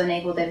it also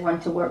enabled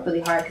everyone to work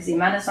really hard because the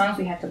amount of songs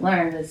we had to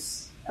learn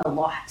was a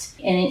lot.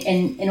 And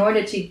in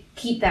order to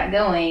keep that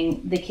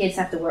going, the kids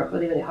have to work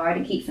really, really hard.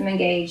 It keeps them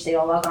engaged. They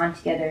all log on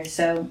together.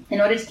 So in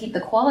order to keep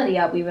the quality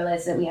up, we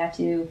realized that we had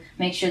to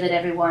make sure that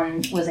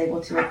everyone was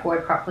able to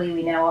record properly.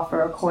 We now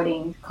offer a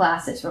recording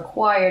class that's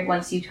required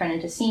once you turn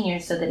into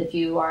seniors, so that if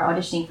you are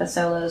auditioning for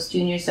solos,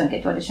 juniors don't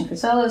get to audition for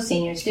solos,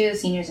 seniors do.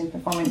 Seniors in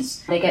performance,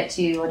 they get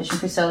to audition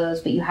for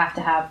solos, but you have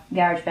to have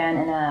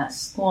GarageBand and a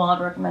small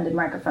recommended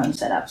microphone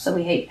set up. So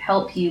we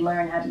help you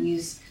learn how to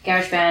use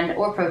GarageBand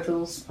or Pro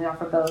Tools. We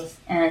offer both,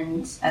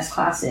 and as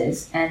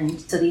classes.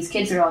 And so these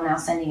kids are all now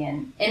sending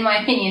in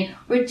my opinion,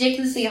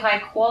 ridiculously high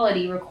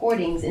quality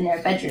recordings in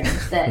their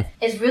bedrooms that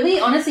has really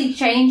honestly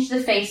changed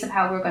the face of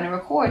how we're going to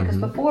record. Because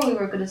before we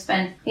were going to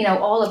spend,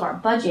 all of our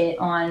budget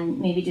on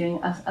maybe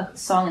doing a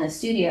song in the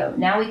studio.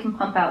 Now we can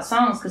pump out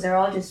songs because they're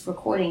all just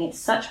recording at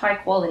such high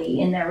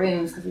quality in their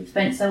rooms because we've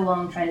spent so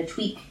long trying to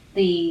tweak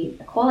the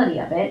quality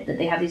of it that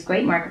they have these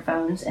great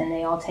microphones, and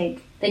they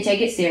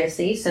take it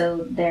seriously.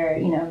 So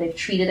they've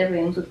treated their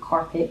rooms with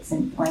carpets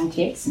and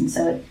blankets, and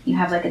so you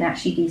have like an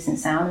actually decent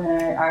sound.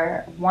 And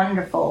our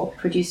wonderful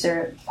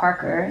producer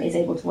Parker is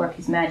able to work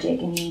his magic,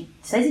 and he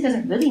says he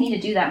doesn't really need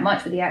to do that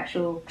much with the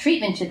actual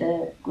treatment to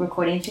the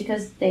recordings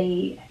because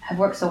they have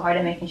worked so hard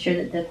at making sure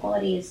that the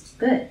quality is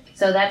good.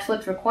 So that's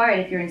what's required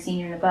if you're in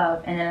senior and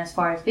above. And then as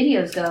far as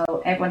videos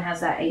go, everyone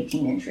has that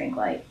 18-inch ring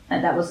light.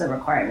 And that was the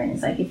requirement.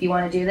 It's like, if you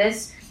want to do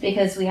this,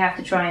 because we have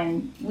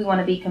to we want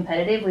to be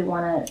competitive. We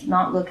want to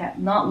not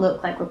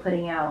look like we're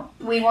putting out.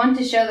 We want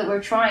to show that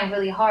we're trying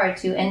really hard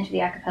to enter the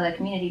acapella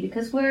community,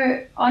 because we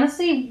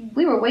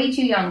were way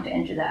too young to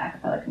enter the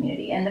acapella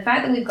community. And the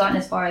fact that we've gotten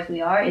as far as we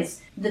are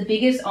is the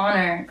biggest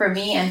honor for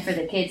me and for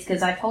the kids,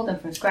 because I told them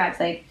from scratch,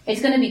 like,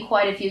 it's going to be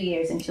quite a few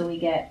years until we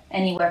get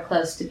anywhere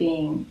close to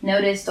being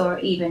noticed or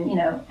even,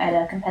 at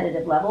a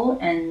competitive level.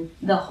 And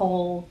the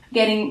whole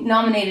getting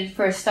nominated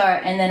for a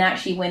start and then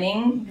actually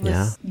winning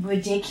was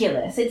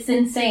ridiculous. It's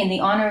insane. The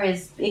honor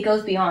it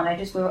goes beyond.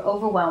 We're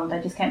overwhelmed.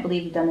 I just can't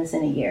believe we've done this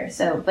in a year.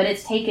 So, but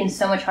it's taken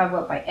so much hard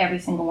work by every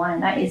single one,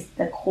 and that is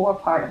the core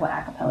part of what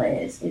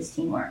acapella is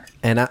teamwork.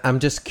 And I'm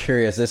just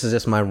curious, this is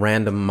just my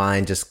random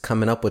mind just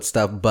coming up with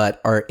stuff,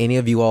 but are any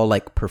of you all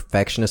like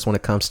perfectionists when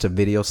it comes to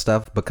video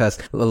stuff? Because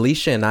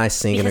Alicia and I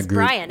sing in a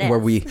group where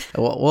we,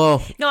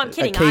 well, no, I'm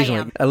kidding. Occasionally.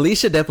 I am.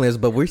 Alicia definitely is,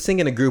 but we're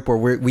singing in a group where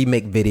we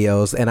make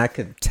videos, and I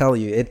could tell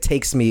you it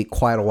takes me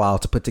quite a while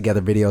to put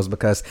together videos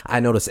because I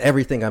notice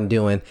everything I'm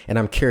doing, and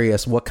I'm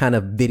curious, what kind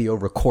of video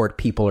record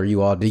people are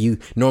you all? Do you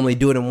normally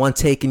do it in one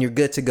take and you're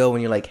good to go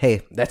and you're like,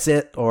 hey, that's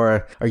it?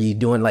 Or are you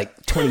doing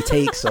like 20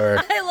 takes? Or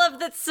I love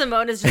that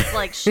Simone is just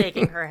like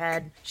shaking her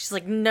head. She's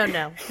like,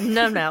 no.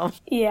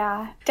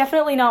 Yeah,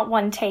 definitely not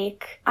one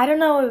take. I don't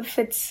know if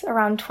it's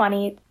around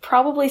 20,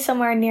 probably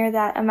somewhere near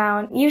that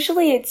amount.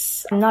 Usually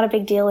it's not a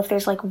big deal if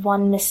there's like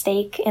one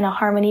mistake in a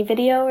harmony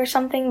video or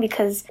something,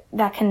 because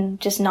that can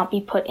just not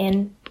be put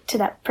in to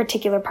that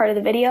particular part of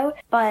the video.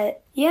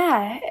 But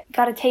yeah,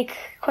 gotta take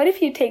quite a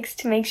few takes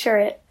to make sure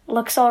it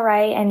looks all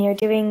right, and you're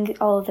doing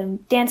all of the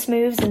dance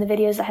moves in the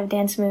videos that have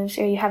dance moves,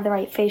 or you have the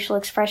right facial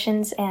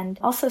expressions. And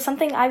also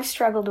something I've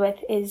struggled with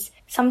is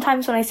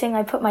sometimes when I sing,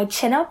 I put my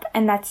chin up,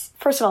 and that's,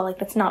 first of all, like,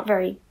 that's not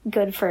very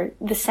good for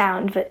the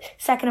sound, but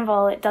second of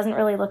all, it doesn't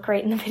really look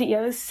great in the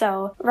videos.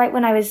 So right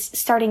when I was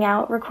starting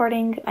out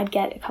recording, I'd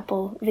get a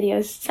couple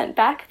videos sent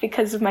back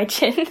because of my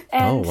chin.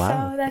 And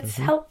so that's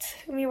helped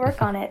me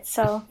work on it.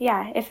 So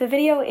yeah, if the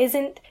video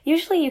isn't,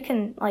 usually you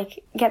can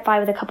like get by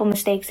with a couple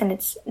mistakes and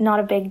it's not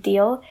a big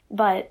deal.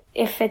 But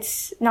if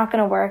it's not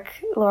going to work,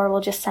 Laura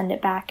will just send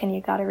it back and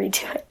you got to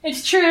redo it.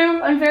 It's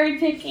true. I'm very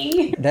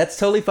picky. That's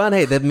totally fine.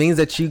 Hey, that means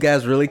that you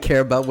guys really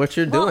care about what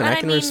you're doing. I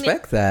can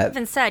respect that.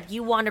 Even said,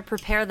 you want to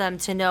prepare prepare them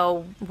to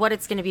know what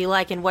it's going to be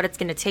like and what it's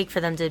going to take for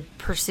them to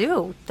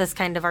pursue this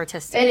kind of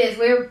artistic? It is.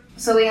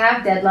 We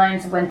have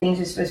deadlines of when things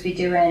are supposed to be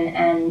doing,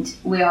 and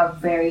we are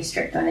very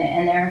strict on it.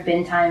 And there have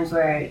been times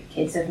where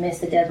kids have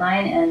missed the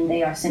deadline and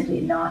they are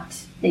simply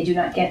they do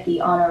not get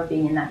the honor of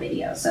being in that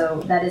video.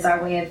 So that is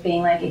our way of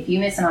being like, if you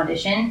miss an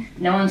audition,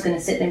 no one's going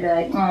to sit there and be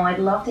like, oh, I'd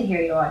love to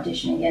hear your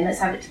audition again. Let's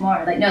have it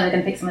tomorrow. Like, no, they're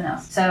going to pick someone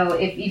else. So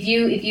if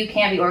you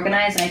can't be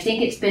organized, and I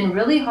think it's been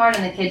really hard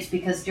on the kids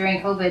because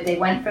during COVID, they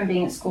went from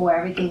being at school where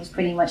everything was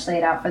pretty much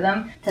laid out for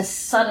them to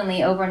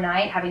suddenly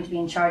overnight having to be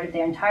in charge of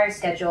their entire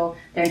schedule,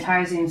 their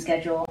entire Zoom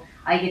schedule.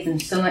 I give them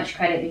so much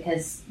credit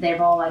because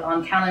they're all like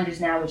on calendars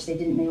now, which they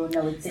didn't even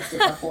know existed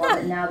before,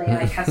 but now they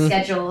like have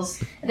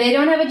schedules. They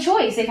don't have a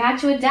choice. They've had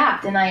to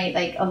adapt. And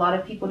a lot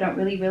of people don't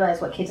really realize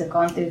what kids have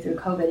gone through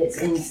COVID.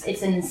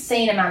 It's an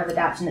insane amount of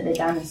adaptation that they've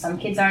done. And some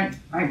kids aren't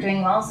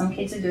doing well. Some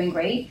kids are doing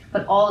great,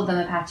 but all of them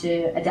have had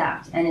to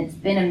adapt. And it's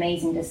been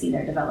amazing to see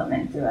their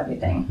development through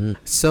everything.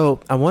 So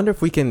I wonder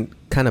if we can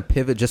kind of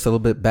pivot just a little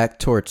bit back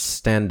towards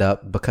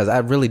stand-up, because I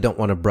really don't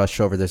want to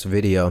brush over this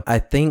video. I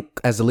think,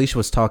 as Alicia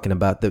was talking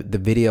about, the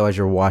video as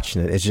you're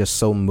watching it is just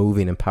so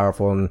moving and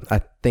powerful, and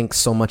I think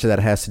so much of that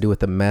has to do with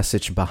the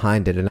message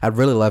behind it. And I'd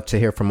really love to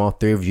hear from all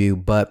three of you.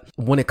 But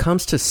when it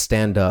comes to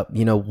stand up,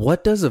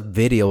 what does a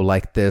video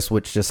like this,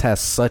 which just has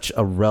such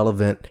a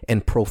relevant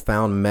and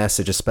profound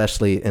message,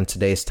 especially in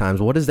today's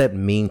times, what does that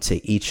mean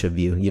to each of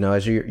you?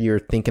 As you're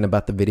thinking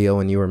about the video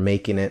and you were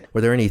making it, were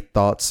there any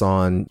thoughts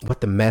on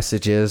what the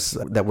message is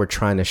that we're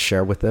trying to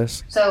share with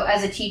this? So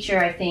as a teacher,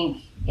 I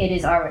think it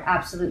is our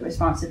absolute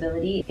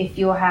responsibility. If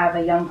you have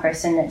a young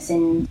person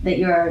that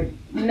you're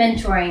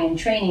mentoring and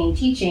training and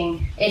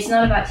teaching, it's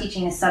not about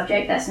teaching a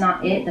subject. That's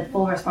not it. The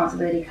full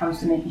responsibility comes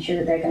to making sure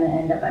that they're going to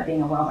end up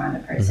being a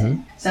well-rounded person.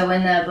 Mm-hmm. So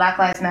when the Black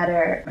Lives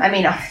Matter,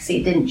 obviously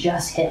it didn't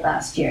just hit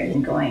last year, it's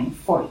been going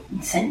for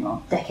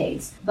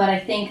decades. But I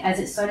think as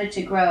it started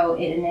to grow,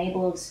 it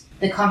enabled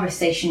the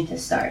conversation to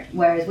start,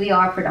 whereas we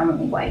are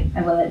predominantly white.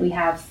 And we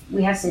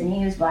have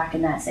Sydney, who's black,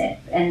 and that's it.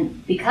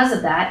 And because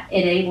of that,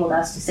 it enabled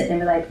us to sit there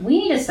and be like, we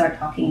need to start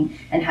talking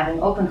and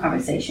having open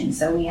conversations.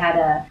 So we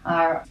had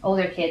our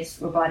older kids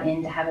were brought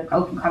in to have an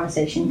open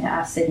conversation to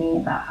ask Sydney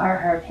about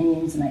her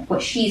opinions and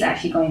what she's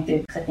actually going through.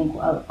 Because I think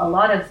a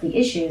lot of the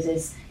issues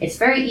is it's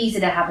very easy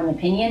to have an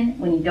opinion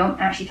when you don't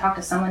actually talk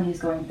to someone who's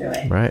going through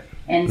it. Right.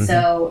 And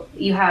so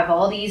you have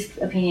all these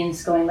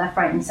opinions going left,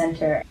 right, and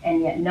center,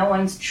 and yet no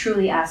one's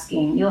truly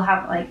asking. You'll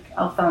have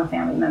I'll phone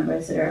family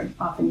members that are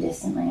off in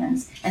distant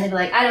lands, and they'll be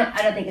like, I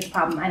don't think it's a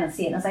problem. I don't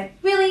see it. And I was like,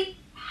 really?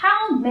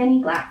 How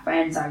many black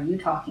friends are you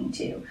talking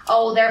to?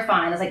 Oh, they're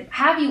fine. I was like,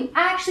 have you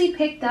actually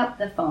picked up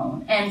the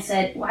phone and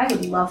said, well, I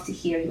would love to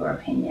hear your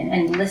opinion,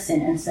 and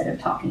listen instead of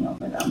talking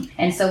over them?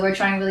 And so we're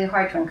trying really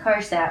hard to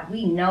encourage that.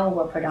 We know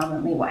we're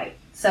predominantly white.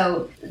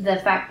 So the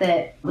fact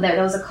that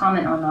there was a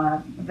comment on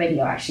our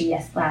video actually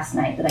last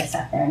night that I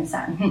sat there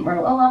and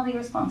wrote a lovely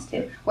response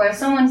to, where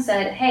someone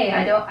said, hey,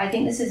 I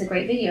think this is a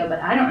great video, but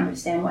I don't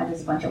understand why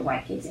there's a bunch of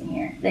white kids in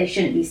here. They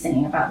shouldn't be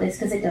singing about this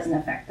because it doesn't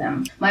affect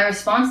them. My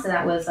response to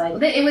that was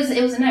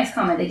it was a nice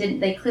comment.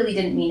 They clearly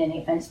didn't mean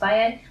any offense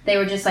by it. They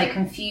were just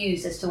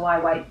confused as to why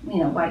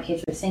white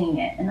kids were singing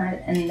it.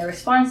 And the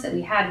response that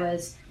we had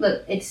was,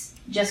 look, it's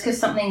just because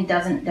something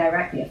doesn't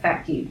directly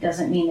affect you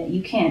doesn't mean that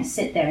you can't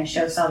sit there and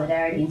show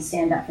solidarity and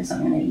stand up for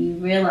something that you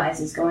realize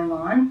is going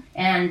on.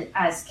 And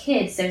as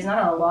kids, there's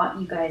not a lot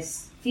you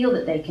guys feel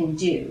that they can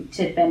do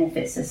to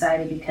benefit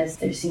society because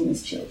they're seen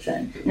as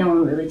children. No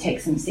one really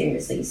takes them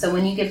seriously. So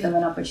when you give them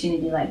an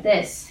opportunity like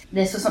this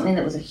was something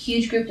that was a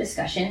huge group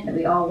discussion that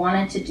we all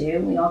wanted to do.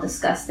 We all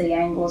discussed the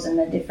angles and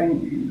the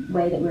different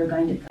way that we were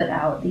going to put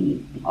out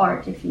the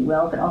art, if you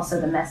will, but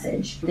also the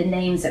message. The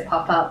names that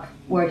pop up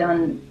were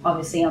done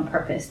obviously on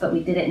purpose, but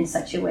we did it in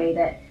such a way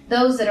that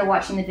those that are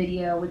watching the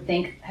video would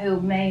think, who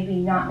maybe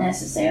not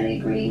necessarily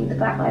agree with the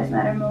Black Lives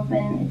Matter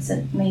movement. It's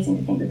amazing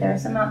to think that there are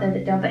some out there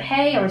that don't, but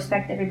hey, I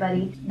respect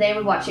everybody. They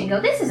would watch it and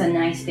go, this is a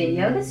nice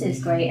video, this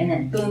is great, and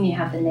then boom, you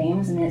have the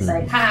names, and it's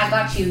like, ha, I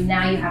got you,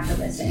 now you have to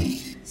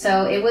listen.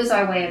 So it was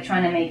our way of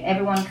trying to make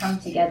everyone come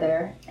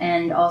together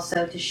and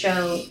also to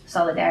show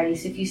solidarity.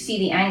 So if you see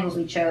the angles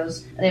we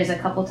chose, there's a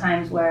couple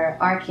times where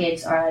our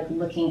kids are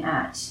looking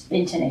at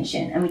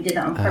intonation, and we did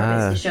that on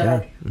purpose to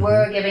show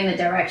we're giving the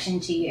direction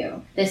to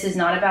you. This is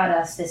not about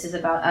us. This is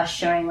about us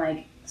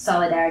showing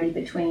solidarity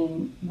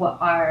between what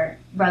our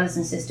brothers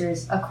and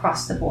sisters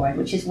across the board,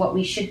 which is what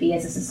we should be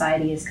as a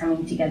society, is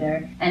coming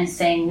together and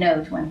saying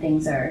no to when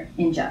things are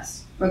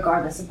unjust,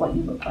 regardless of what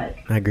you look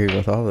like. I agree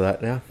with all of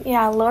that, yeah.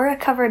 Yeah, Laura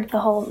covered the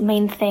whole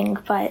main thing,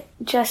 but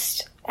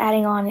just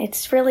adding on,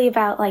 it's really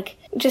about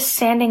just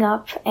standing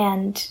up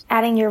and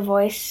adding your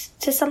voice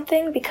to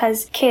something,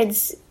 because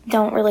kids,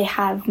 don't really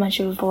have much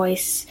of a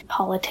voice,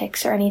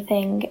 politics or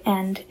anything,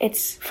 and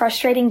it's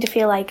frustrating to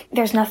feel like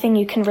there's nothing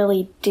you can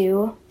really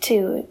do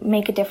to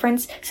make a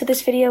difference. So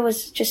this video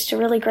was just a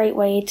really great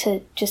way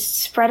to just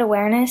spread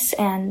awareness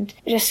and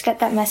just get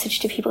that message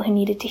to people who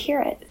needed to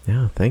hear it.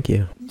 Yeah, thank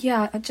you.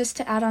 Yeah, just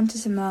to add on to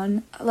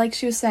Simone, like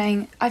she was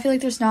saying, I feel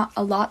like there's not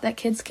a lot that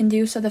kids can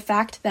do. So the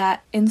fact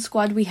that in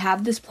Squad we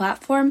have this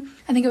platform,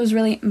 I think it was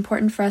really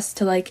important for us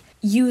to like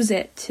use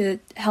it to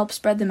help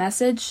spread the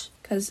message,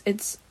 because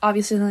it's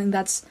obviously something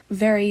that's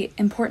very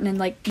important and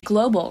like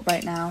global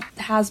right now.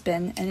 It has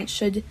been, and it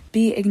should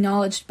be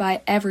acknowledged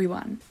by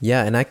everyone.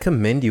 Yeah, and I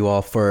commend you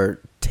all for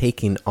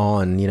taking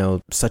on, you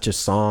know, such a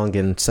song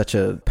and such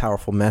a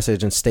powerful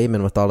message and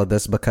statement with all of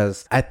this,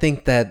 because I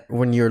think that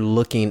when you're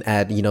looking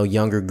at, you know,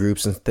 younger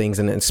groups and things,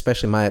 and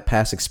especially my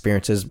past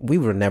experiences, we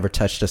would have never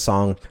touched a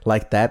song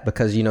like that,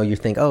 because, you know, you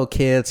think, oh,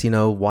 kids, you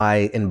know,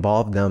 why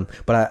involve them?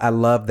 But I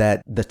love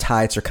that the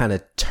tides are kind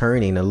of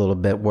turning a little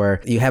bit,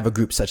 where you have a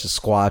group such as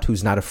Squad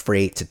who's not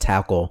afraid to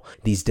tackle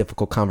these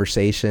difficult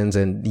conversations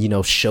and, you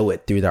know, show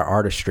it through their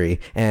artistry.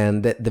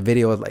 And the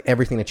video, like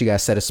everything that you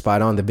guys said is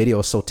spot on. The video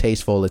is so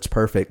tasteful. It's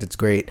perfect. It's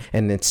great.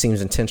 And it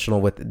seems intentional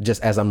with,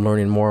 just as I'm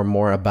learning more and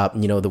more about,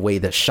 you know, the way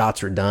the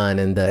shots are done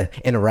and the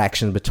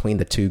interaction between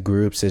the two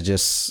groups is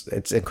just,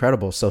 it's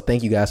incredible. So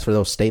thank you guys for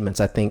those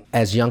statements. I think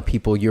as young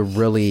people, you're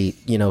really,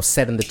 you know,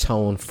 setting the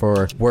tone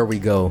for where we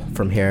go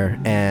from here.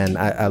 And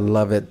I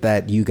love it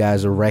that you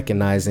guys are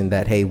recognizing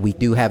that, hey, we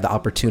do have the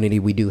opportunity.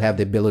 We do have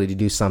the ability to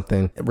do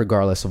something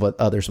regardless of what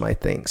others might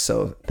think.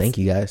 So thank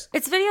you guys.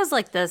 It's videos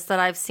like this that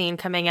I've seen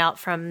coming out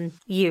from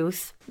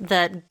youth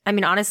that, I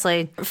mean,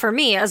 honestly, for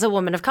me as a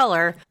woman of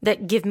color,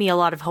 that give me a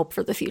lot of hope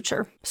for the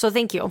future. So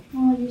thank you.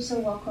 Oh, you're so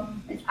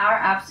welcome. It's our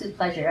absolute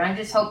pleasure. I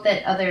just hope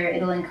that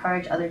it'll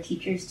encourage other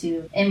teachers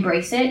to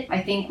embrace it.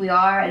 I think we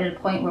are at a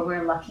point where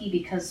we're lucky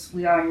because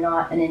we are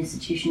not an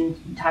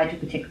institution tied to a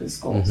particular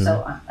school. Mm-hmm.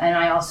 So, and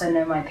I also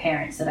know my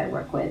parents that I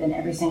work with, and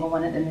every single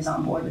one of them is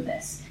on board with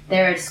this.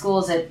 There are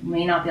schools that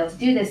may not be able to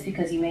do this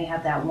because you may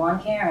have that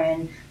one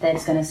Karen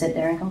that's going to sit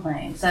there and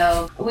complain.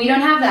 So we don't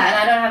have that,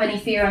 and I don't have any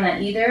fear on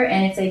that either.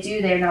 And if they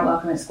do, they're not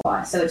welcome at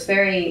Squad. So it's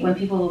when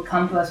people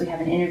come to us, we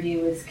have an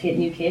interview with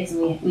new kids,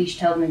 and we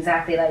tell them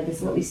exactly like, this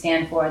is what we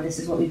stand for, this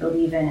is what we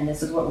believe in, and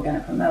this is what we're going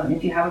to promote. And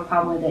if you have a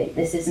problem with it,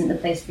 this isn't the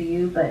place for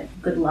you, but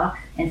good luck,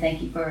 and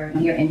thank you for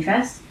your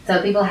interest. So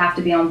people have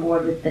to be on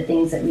board with the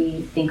things that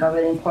we think are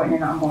really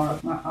important and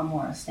are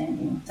more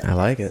standing. I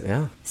like it,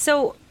 yeah.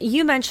 So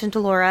you mentioned,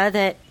 Laura,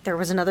 that there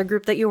was another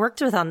group that you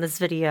worked with on this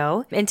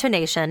video,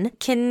 Intonation.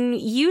 Can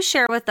you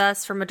share with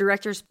us from a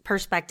director's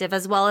perspective,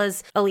 as well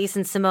as Elise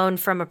and Simone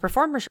from a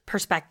performer's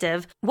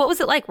perspective, what was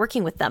it like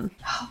working with them?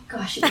 Oh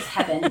gosh, it was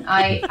heaven. And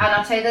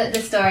I'll tell you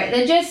the story.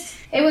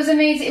 It was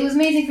amazing. It was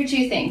amazing for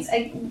two things.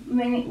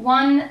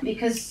 One,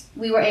 because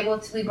we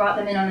brought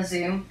them in on a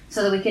Zoom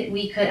so that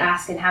we could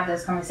ask and have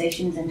those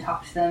conversations and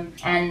talk to them.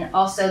 And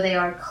also they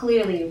are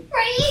clearly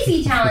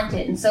crazy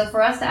talented. And so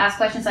for us to ask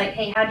questions like,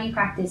 hey, how do you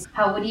practice?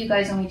 What do you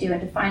guys normally do?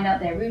 And to find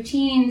out their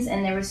routines.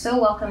 And they were so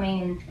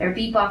welcoming, and their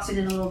beatboxer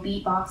did a little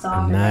beatbox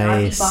off.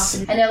 Nice.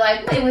 And they're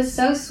like, it was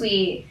so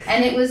sweet.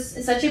 And it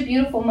was such a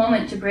beautiful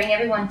moment to bring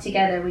everyone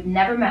together. We'd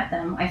never met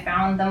them. I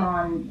found them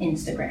on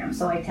Instagram.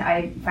 So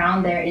I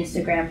found their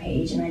Instagram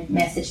page, and I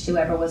messaged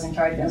whoever was in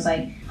charge. And I was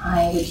like,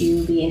 hi, would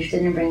you be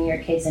interested in bringing your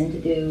kids in to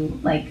do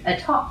like a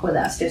talk with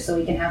us, just so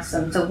we can have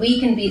so we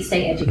can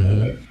stay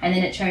educated. Mm-hmm. And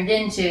then it turned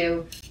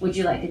into, would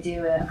you like to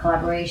do a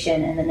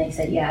collaboration? And then they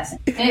said yes.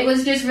 And it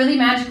was just really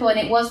magical, and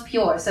it was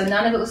pure. So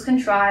none of it was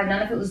contrived,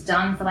 none of it was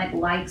done for like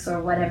likes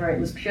or whatever. It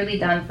was purely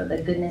done for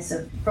the goodness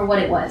for what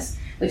it was,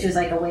 which was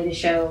like a way to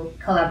show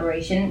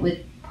collaboration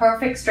with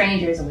perfect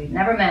strangers that we've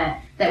never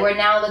met, that we're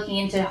now looking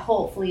into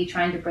hopefully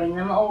trying to bring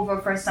them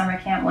over for a summer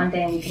camp one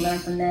day, and we can learn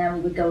from them. We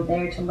would go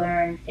there to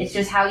learn. It's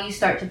just how you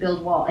start to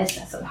build walls.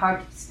 It's so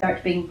hard to start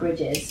to build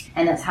bridges,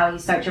 and that's how you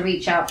start to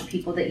reach out to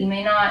people that you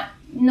may not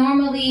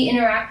normally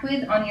interact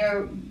with on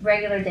your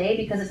regular day,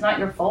 because it's not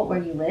your fault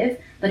where you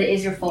live, but it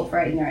is your fault for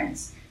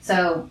ignorance.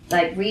 So,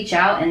 like, reach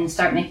out and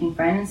start making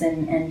friends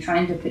and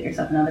trying to put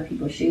yourself in other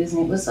people's shoes.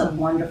 And it was a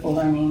wonderful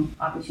learning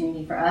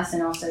opportunity for us,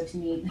 and also to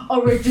meet a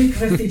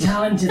ridiculously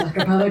talented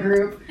acapella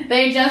group.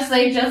 I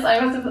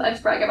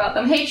just brag about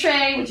them. Hey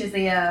Trey, which is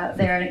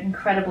they're an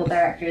incredible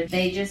director.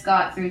 They just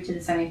got through to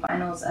the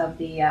semifinals of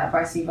the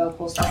varsity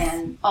vocals,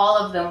 and all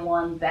of them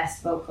won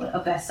best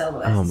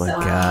soloist. Oh my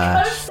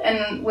gosh.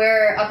 And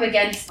we're up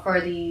against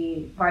for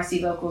the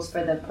varsity vocals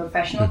for the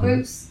professional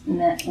groups, and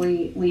that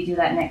we do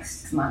that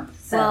next month.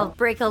 So well,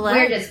 break a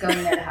leg. We're just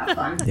going there to have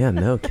fun. Yeah,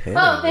 no kidding.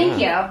 Oh, thank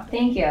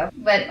you.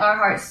 But our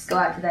hearts go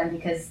out to them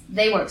because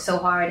they work so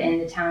hard, and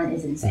the talent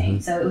is insane.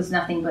 Mm-hmm. So it was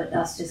nothing but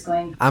us just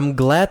going. I'm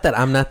glad that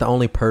I'm not the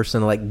only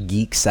person like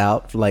geeks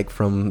out like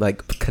from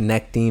like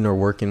connecting or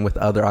working with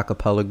other a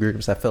cappella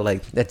groups. I feel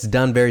like that's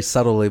done very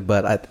subtly,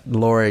 but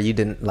Laura, you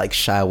didn't like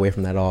shy away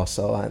from that at all.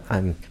 So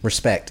I'm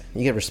respect.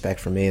 You get respect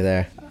from me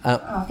there.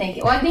 Thank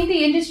you. Well, I think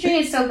the industry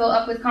is so built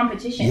up with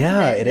competition.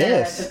 Yeah, it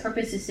is. The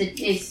purpose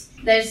is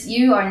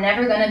you are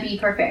never going to be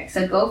perfect.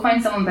 So go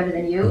find someone better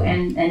than you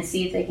and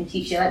see if they can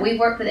teach you. Like, we've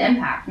worked with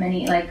Impact.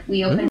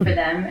 We opened for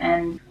them,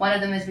 and one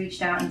of them has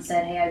reached out and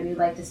said, hey, I'd really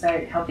like to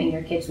start helping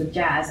your kids with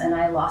jazz. And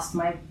I lost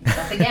my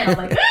stuff again. I was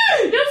like,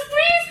 yes,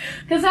 please!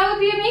 Because that would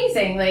be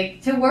amazing.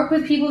 Like, to work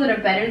with people that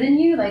are better than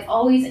you, like,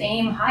 always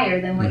aim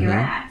higher than what you're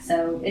at.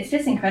 So it's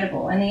just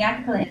incredible. And the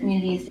acapella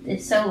community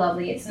it's so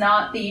lovely. It's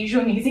not the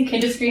usual music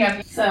industry.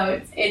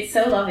 So it's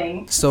so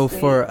loving. So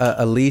for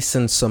Elise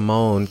and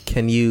Simone,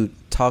 can you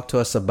talk to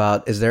us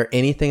about, is there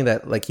anything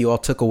that like you all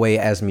took away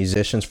as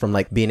musicians from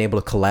like being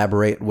able to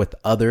collaborate with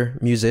other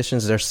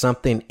musicians? There's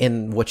something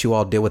in what you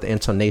all did with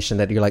Intonation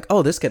that you're like,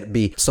 oh, this could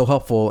be so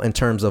helpful in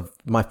terms of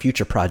my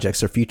future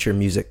projects or future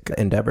music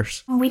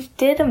endeavors? We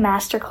did a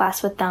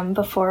masterclass with them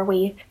before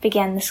we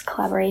began this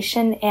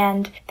collaboration,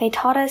 and they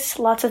taught us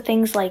lots of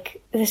things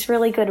like this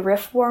really good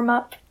riff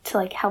warm-up to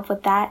like help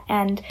with that,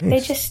 and they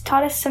just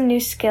taught us some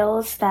new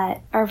skills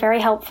that are very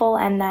helpful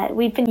and that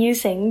we've been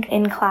using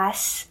in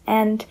class,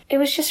 and it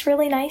was just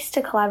really nice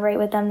to collaborate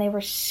with them. They were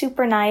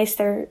super nice,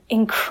 they're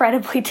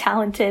incredibly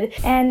talented,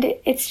 and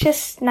it's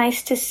just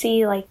nice to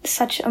see like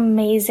such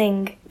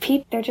amazing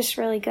people. They're just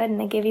really good, and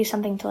they give you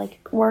something to like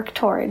work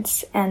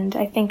towards, and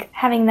I think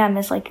having them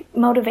as like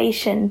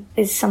motivation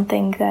is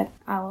something that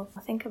I'll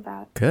think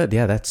about. Good.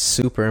 Yeah, that's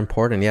super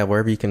important. Yeah,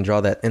 wherever you can draw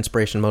that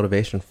inspiration,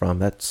 motivation from,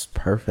 that's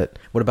perfect.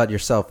 What about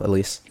yourself,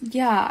 Elise?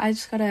 Yeah, I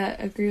just gotta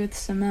agree with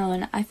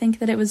Simone. I think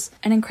that it was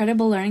an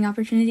incredible learning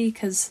opportunity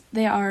because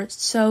they are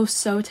so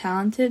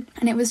talented,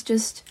 and it was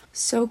just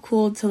so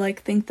cool to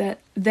like think that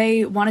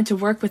they wanted to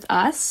work with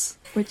us,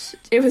 which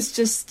it was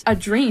just a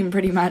dream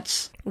pretty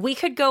much. We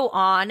could go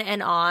on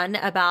and on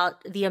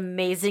about the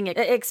amazing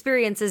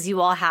experiences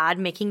you all had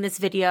making this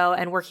video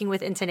and working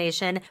with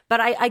Intonation, but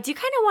I do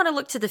kind of want to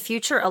look to the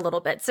future a little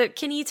bit. So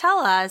can you tell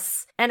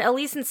us, and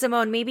Elise and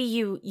Simone, maybe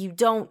you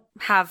don't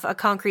have a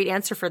concrete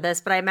answer for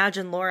this, but I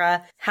imagine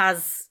Laura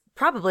has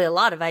probably a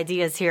lot of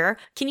ideas here.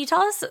 Can you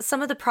tell us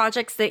some of the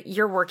projects that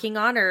you're working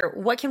on, or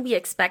what can we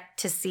expect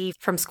to see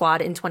from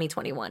Squad in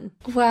 2021?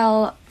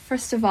 Well,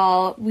 first of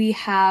all, we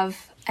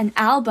have an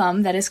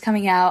album that is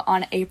coming out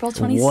on April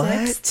 26th.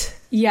 What?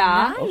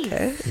 Yeah. Nice.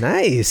 Okay.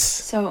 Nice.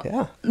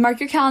 So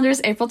mark your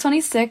calendars, April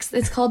 26th.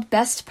 It's called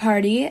Best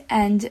Party,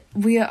 and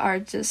we are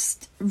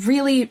just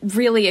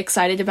really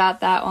excited about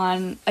that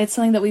one. It's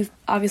something that we've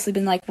obviously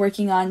been like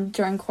working on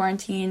during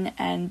quarantine,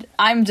 and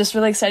I'm just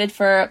really excited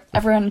for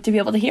everyone to be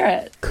able to hear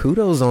it.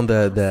 Kudos on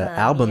the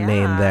album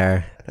name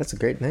there. That's a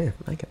great name.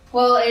 I like it.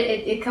 Well,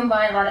 it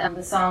combined a lot of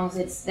the songs.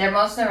 Most of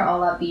them are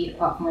all upbeat,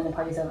 apart from when the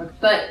party's over.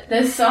 But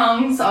the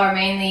songs are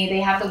mainly, they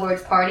have the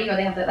words party, or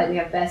they have we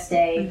have best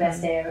day,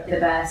 the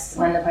best,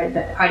 when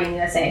the party in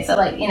USA. So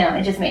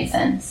it just made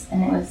sense,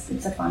 and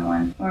it's a fun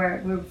one.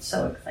 We're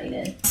so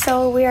excited.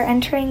 So we are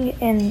entering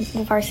in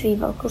the varsity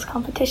vocals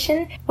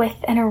competition with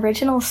an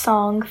original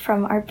song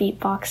from our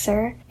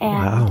beatboxer,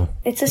 and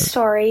it's a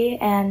story,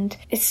 and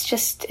it's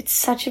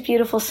such a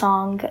beautiful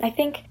song. I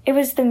think it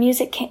was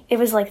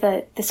like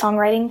the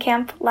songwriting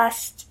camp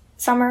last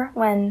summer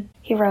when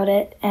he wrote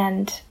it,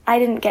 and I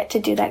didn't get to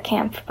do that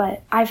camp,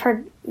 but I've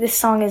heard this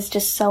song is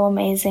just so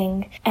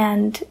amazing,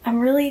 and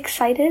I'm really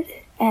excited,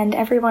 and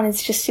everyone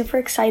is just super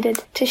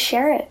excited to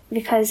share it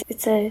because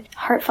it's a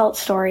heartfelt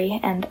story,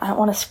 and I don't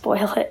want to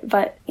spoil it,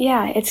 but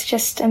yeah, it's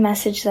just a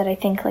message that I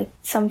think like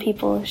some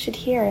people should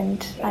hear,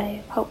 and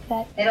I hope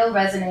that it'll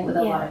resonate with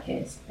a lot of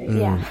kids.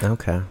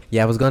 Okay.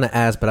 Yeah, I was going to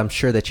ask, but I'm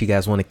sure that you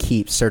guys want to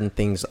keep certain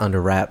things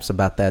under wraps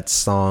about that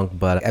song,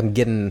 but I'm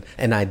getting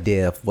an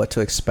idea of what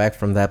to expect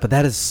from that. But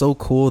that is so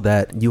cool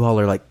that you all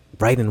are like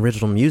writing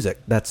original music.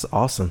 That's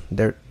awesome.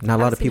 Not a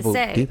lot of people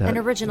do that. An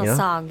original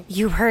song.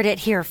 You heard it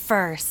here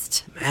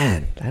first.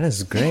 Man, that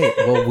is great.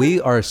 Well,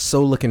 we are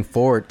so looking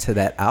forward to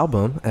that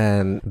album,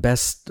 and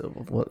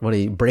what do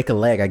you break a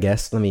leg, I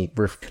guess. Let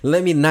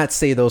me not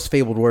say those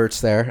fabled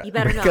words there. You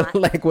better break not. a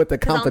leg with the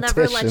competition.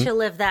 I'll never let you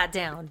live that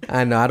down.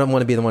 I know. I don't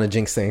want to be the one to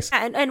jinx things.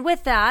 And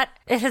with that,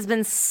 it has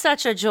been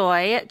such a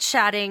joy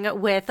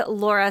chatting with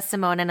Laura,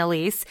 Simone, and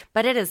Elise,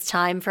 but it is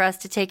time for us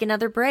to take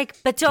another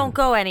break. But don't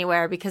go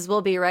anywhere, because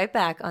we'll be right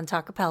back on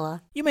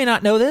Talkapella. You may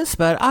not know this,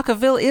 but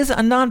Acaville is a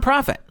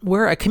nonprofit.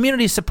 We're a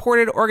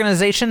community-supported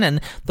organization, and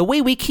the way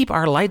we keep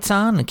our lights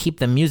on and keep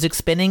the music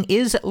spinning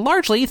is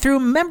largely through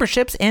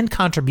memberships and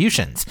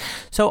contributions.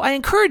 So I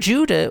encourage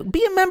you to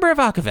be a member of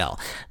Acaville.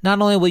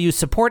 Not only will you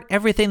support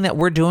everything that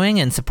we're doing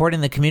and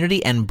supporting the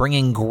community and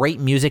bringing great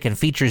music and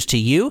features to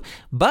you,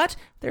 but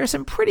there are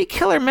some pretty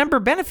killer member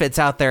benefits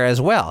out there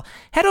as well.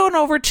 Head on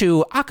over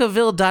to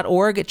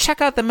acaville.org, check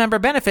out the member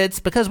benefits,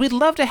 because we'd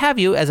love to have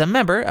you as a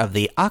member of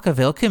the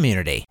Acaville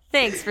community.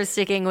 Thanks for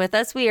sticking with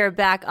us. We are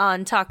back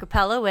on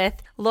Talkapella with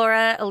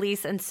Laura,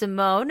 Elise, and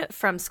Simone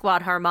from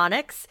Squad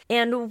Harmonics.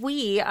 And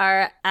we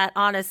are at,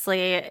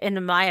 honestly,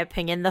 in my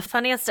opinion, the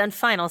funniest and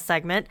final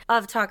segment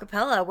of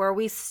Talkapella, where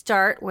we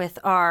start with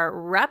our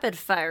rapid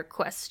fire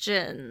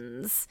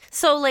questions.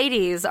 So,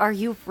 ladies, are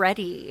you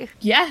ready?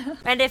 Yeah.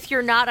 And if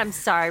you're not, I'm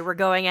sorry. We're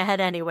going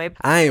ahead anyway.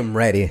 I am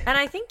ready. And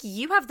I think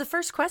you have the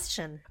first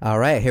question. All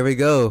right, here we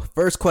go.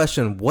 First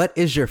question. What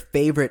is your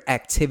favorite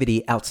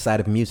activity outside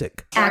of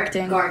music?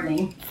 Acting.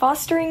 Gardening.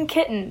 Fostering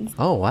kittens.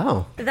 Oh,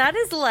 wow. That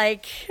is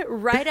like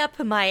right up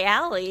my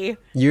alley.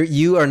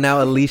 You are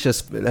now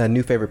Alicia's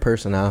new favorite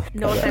person now.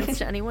 No offense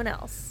to anyone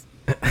else.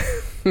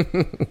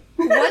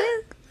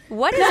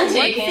 What is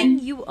one thing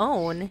you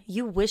own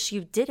you wish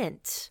you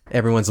didn't?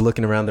 Everyone's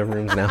looking around their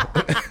rooms now.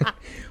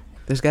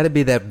 There's got to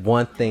be that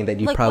one thing that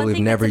you Like probably one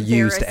thing never that's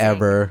used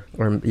ever,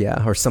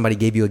 embarrassing. or somebody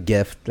gave you a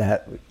gift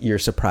that you're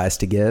surprised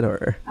to get,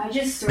 or I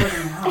just throw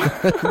them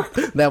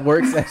out. that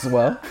works as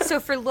well. So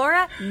for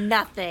Laura,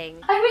 nothing.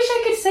 I wish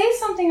I could say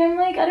something. I'm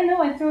like, I don't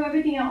know, I throw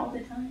everything out all the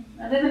time.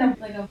 I live in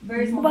a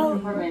very small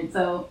apartment,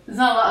 so there's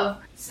not a lot of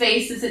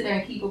space to sit there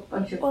and keep a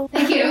bunch of...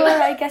 Thank you.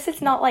 Well, I guess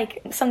it's not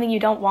like something you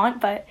don't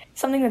want, but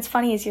something that's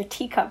funny is your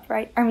teacup,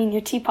 right? I mean,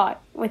 your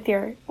teapot with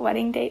your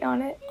wedding date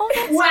on it. Oh,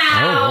 that's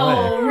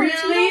Wow! Oh, Really?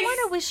 You don't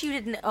want to wish you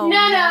didn't own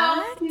No,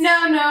 that.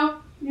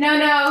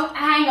 no.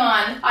 Hang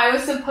on. I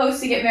was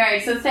supposed to get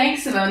married, so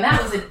thanks, Simone.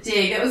 That was a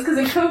dig. That was because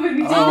of COVID.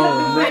 We didn't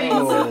have the wedding,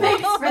 so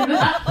thanks for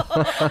that.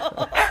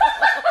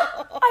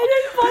 I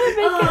didn't want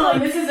to make it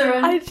like... This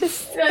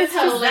is that's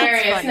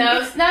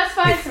hilarious. That's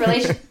fine. It's a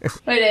relationship.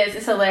 But it is.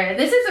 It's hilarious.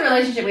 This is a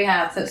relationship we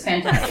have, so it's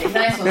fantastic.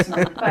 Nice one,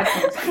 Simone. 5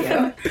 points for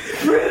you.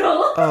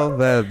 Brutal. Oh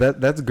man,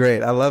 that's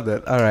great. I love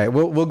it. All right,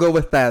 we'll go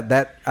with that.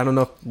 That I don't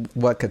know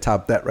what could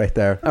top that right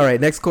there. All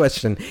right, next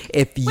question.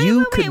 If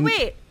you could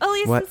Wait.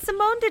 Elise and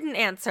Simone didn't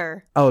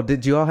answer. Oh,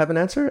 did you all have an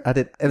answer? I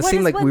did. It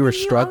seemed like we were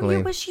struggling.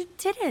 You wish you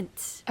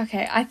didn't.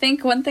 Okay, I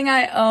think one thing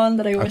I own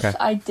that I wish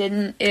I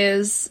didn't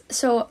is,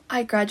 so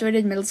I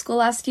graduated middle school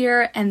last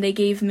year and they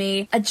gave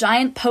me a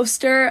giant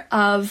poster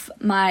of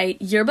my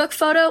yearbook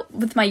photo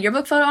with my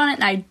yearbook photo on it,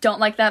 and I don't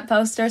like that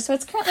poster, so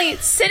it's currently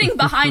sitting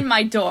behind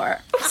my door.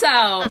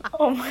 So,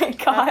 oh my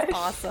gosh. That's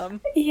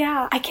awesome.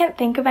 Yeah, I can't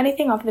think of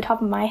anything off the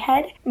top of my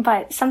head,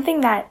 but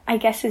something that I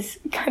guess is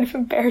kind of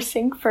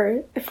embarrassing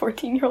for a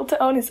 14-year-old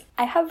to own is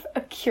I have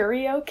a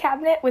curio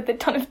cabinet with a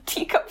ton of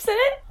teacups in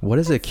it. What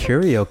is a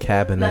curio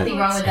cabinet? Nothing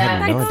wrong with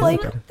that.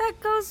 That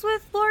goes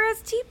with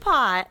Laura's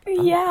teapot.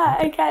 Yeah,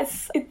 I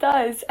guess it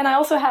does. And I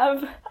also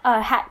have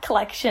a hat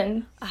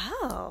collection.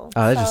 Oh,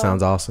 that just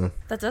sounds awesome.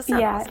 That does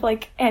sound awesome.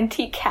 Like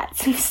antique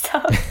hats and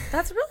stuff.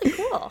 That's really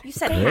cool. You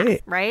said Great.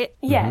 hat, right?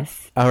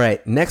 Yes. All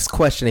right, next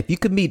question. If you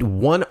could meet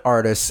one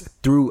artist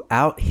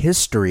throughout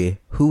history,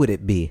 who would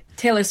it be?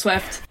 Taylor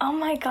Swift. Oh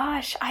my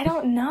gosh, I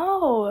don't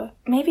know.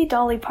 Maybe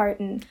Dolly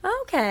Parton.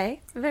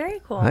 Okay,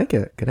 very cool. I like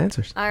it. Good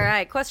answers. All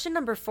right, question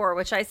number 4,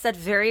 which I said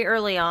very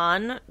early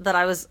on that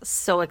I was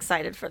so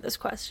excited for this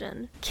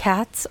question.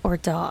 Cats or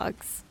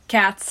dogs?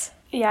 Cats.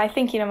 Yeah, I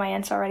think you know my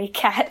answer already.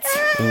 Cats.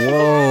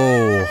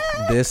 Whoa,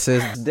 this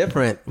is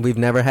different. We've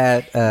never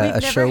had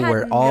a show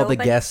where all the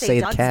guests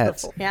say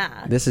cats. Before.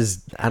 Yeah. This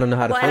is, I don't know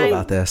how to feel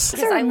about this.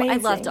 Because I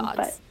love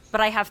dogs,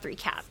 but I have 3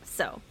 cats,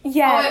 so.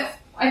 Yeah.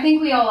 I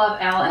think we all love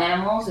all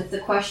animals. If the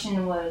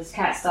question was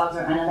cats, dogs,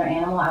 or another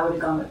animal, I would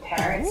have gone with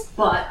parrots.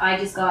 But I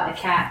just got a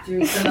cat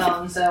through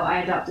Simone, so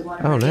I adopted one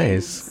of her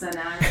kittens. So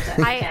now I'm obsessed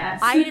with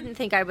cats. I didn't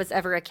think I was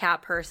ever a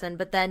cat person,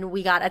 but then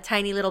we got a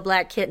tiny little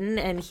black kitten,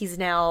 and he's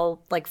now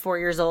like 4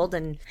 years old,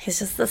 and he's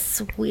just the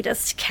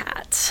sweetest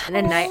cat.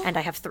 And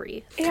I have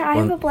 3. Yeah, I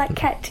have a black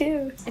cat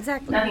too.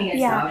 Exactly. Nothing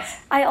against dogs.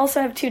 I also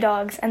have 2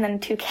 dogs and then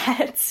 2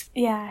 cats.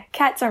 Yeah,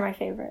 cats are my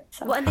favorite.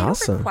 So. Well, and they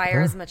don't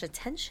require as much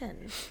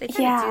attention. They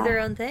kind of do their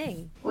own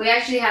thing. We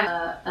actually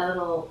have a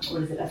little,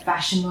 a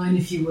fashion line,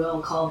 if you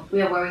will, called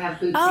where we have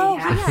boots and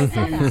hats.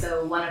 And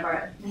so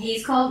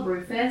he's called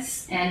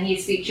Rufus, and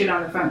he's featured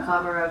on the front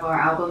cover of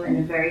our album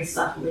and very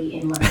subtly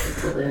in one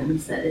of the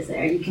balloons that is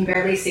there. You can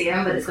barely see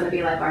him, but it's going to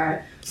be like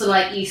our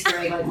Easter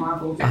egg, like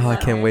Marvel. Oh, I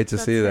can't wait to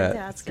see that.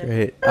 That's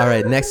great. All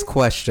right, next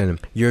question.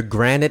 You're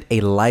granted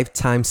a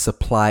lifetime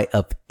supply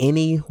of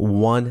any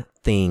one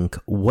thing.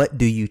 What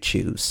do you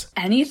choose?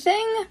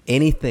 Anything?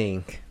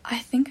 Anything. I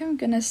think I'm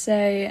gonna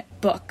say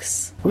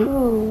books.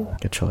 Ooh.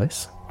 Good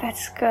choice.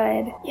 That's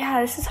good.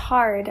 Yeah, this is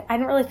hard. I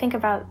didn't really think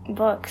about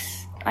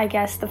books. I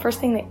guess the first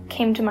thing that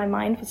came to my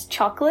mind was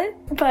chocolate,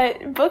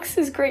 but books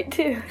is great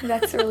too.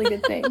 That's a really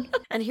good thing.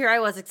 And here I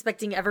was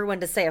expecting everyone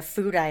to say a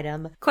food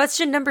item.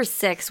 Question number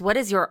 6. What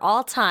is your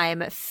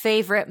all-time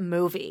favorite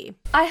movie?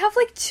 I have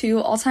 2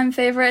 all-time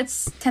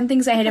favorites, 10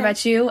 Things I Hate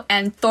About You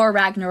and Thor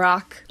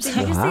Ragnarok. Did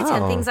you just say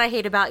 10 Things I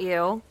Hate About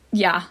You?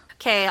 Yeah.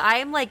 Okay,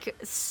 I'm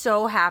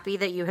so happy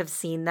that you have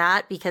seen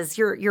that because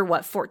you're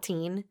what,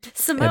 14?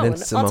 Simone,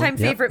 all-time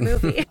favorite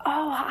movie.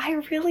 Oh,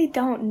 I really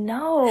don't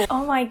know.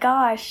 Oh my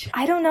gosh.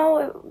 I don't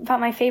know about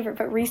my favorite,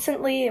 but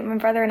recently my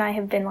brother and I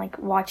have been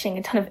watching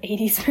a ton of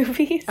 80s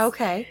movies.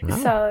 Okay. Wow.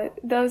 So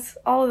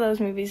all of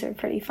those movies are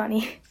pretty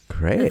funny.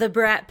 great. The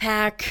Brat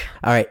Pack.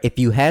 All right. If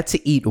you had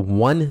to eat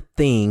one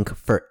thing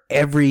for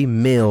every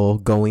meal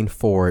going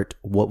forward,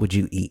 what would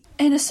you eat?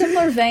 In a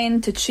similar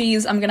vein to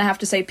cheese, I'm going to have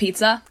to say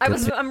pizza.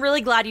 I'm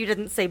really glad you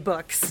didn't say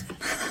books.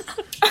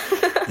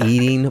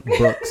 Eating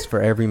books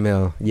for every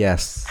meal.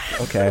 Yes.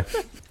 Okay.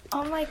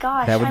 Oh my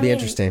gosh. That would be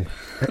interesting.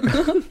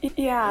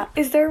 Yeah.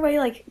 Is there a way,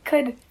 like,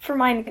 could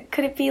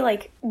it be,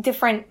 like,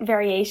 different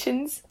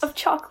variations of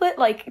chocolate?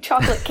 Like,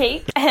 chocolate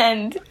cake?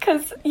 And,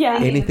 because, yeah.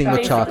 Anything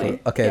with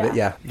chocolate. Okay,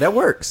 yeah. That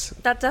works.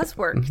 That does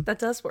work. Mm-hmm. That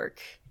does work.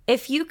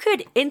 If you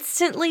could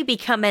instantly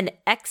become an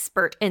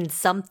expert in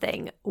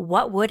something,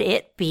 what would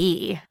it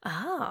be?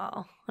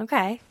 Oh,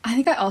 okay. I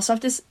think I also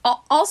have to...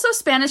 Also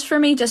Spanish for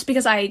me, just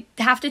because I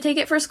have to take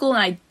it for school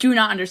and I do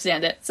not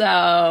understand it,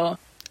 so...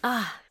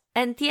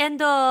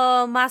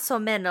 Entiendo más o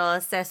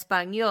menos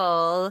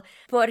español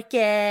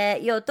porque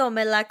yo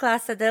tomé la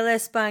clase del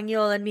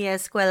español en mi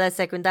escuela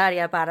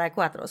secundaria para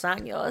 4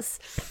 años.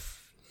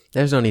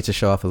 There's no need to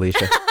show off,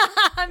 Alicia.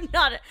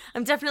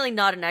 I'm definitely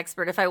not an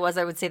expert. If I was,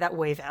 I would say that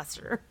way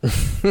faster.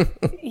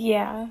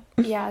 Yeah.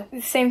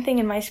 Same thing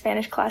in my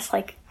Spanish class.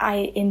 Like,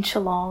 I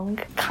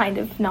inchalong, kind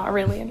of not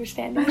really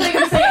understanding. I was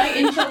going to say I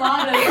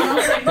enchilada, and I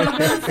was like, no,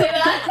 don't say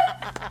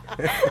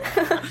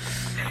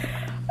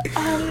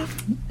that.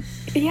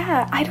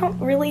 Yeah, I don't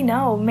really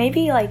know.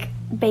 Maybe, like,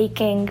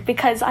 baking,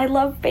 because I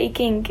love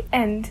baking,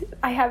 and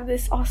I have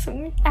this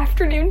awesome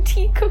afternoon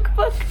tea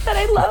cookbook that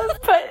I love.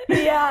 But,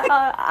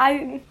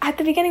 yeah, at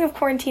the beginning of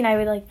quarantine, I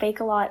would, like, bake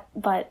a lot,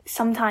 but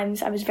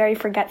sometimes I was very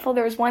forgetful.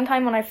 There was one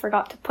time when I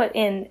forgot to put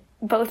in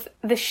both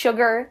the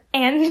sugar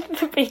and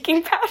the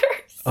baking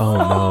powders.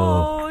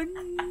 Oh,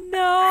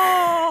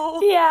 no.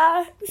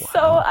 Yeah, wow.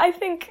 So I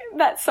think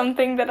that's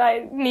something that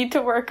I need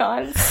to work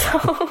on,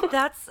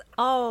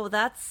 so...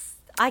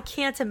 I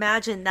can't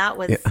imagine that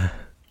was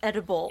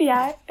edible.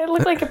 Yeah, it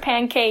looked like a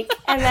pancake,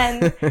 and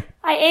then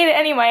I ate it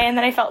anyway, and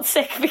then I felt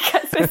sick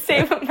because of the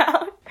same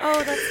amount.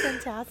 Oh, that's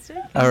fantastic.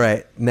 All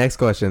right, next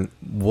question.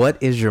 What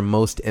is your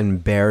most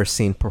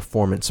embarrassing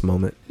performance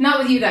moment? Not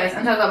with you guys.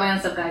 I'm talking about my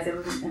own stuff, guys. It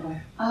wasn't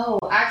ever. Oh,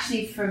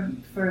 actually, for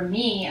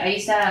me, I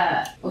used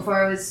to,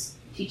 before I was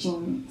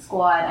teaching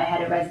squad, I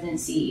had a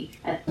residency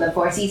at the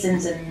Four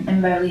Seasons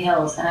in Beverly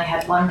Hills, and I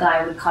had one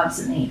guy would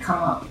constantly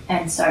come up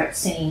and start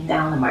singing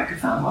down the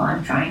microphone while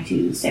I'm trying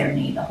to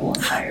serenade the whole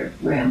entire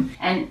room.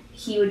 And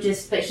he would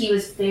but he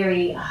was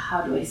very,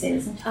 how do I say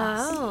this in Thai?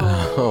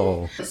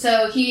 Oh.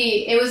 So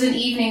it was an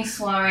evening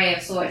soiree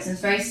of sorts, and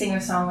it's very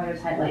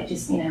singer-songwriter type, like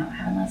just, have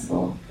a nice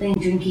little thing,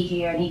 drinky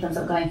here, and he comes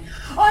up going,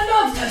 I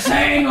love to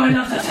sing.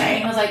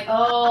 I was like,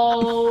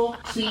 oh,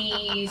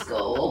 please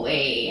go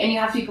away. And you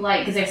have to be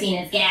polite because they're seen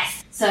as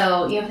guests.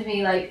 So you have to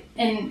be like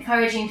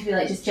encouraging to be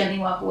like just gently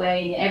walk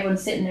away, and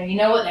everyone's sitting there, you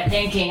know what they're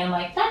thinking. I'm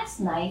like, that's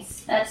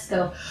nice. Let's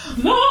go.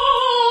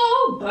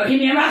 No,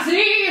 Bohemian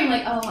Rhapsody. I'm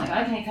like, oh my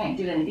god, I can't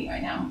do anything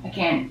right now. I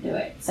can't do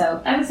it.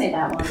 So I would say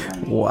that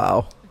one.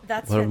 Wow.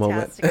 That's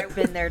fantastic. I've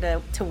been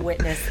there to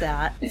witness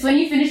that. It's when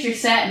you finish your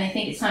set and they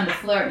think it's time to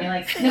flirt and you're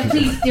like, no,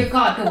 please, dear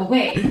God, go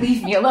away.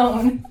 Leave me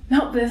alone.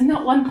 No, there's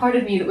not one part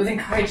of me that was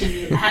encouraging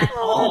you at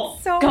all.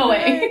 So go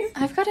away.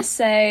 I've got to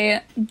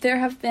say, there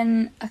have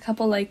been a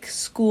couple, like,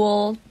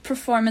 school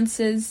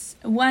performances.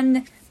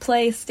 One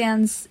play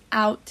stands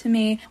out to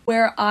me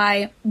where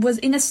I was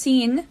in a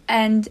scene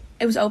and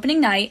it was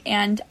opening night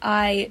and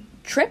I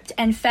tripped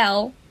and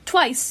fell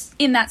twice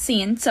in that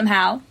scene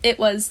somehow. It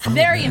was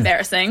very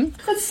embarrassing.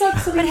 That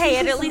sucks. But hey,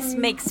 it at least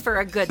makes for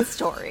a good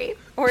story.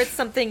 Or it's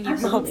something you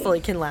hopefully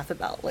can laugh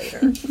about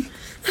later.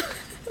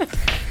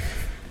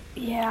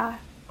 Yeah.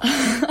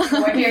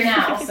 We're here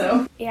now,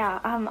 so. Yeah,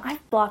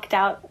 I've blocked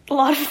out a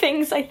lot of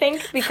things, I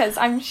think, because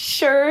I'm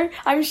sure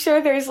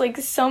there's, like,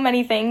 so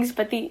many things,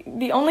 but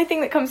the only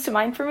thing that comes to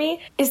mind for me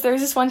is there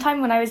was this one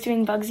time when I was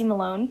doing Bugsy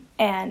Malone,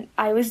 and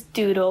I was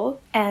Doodle,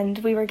 and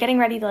we were getting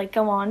ready to, like,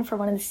 go on for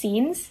one of the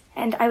scenes,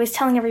 and I was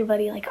telling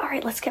everybody, like, all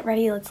right, let's get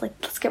ready,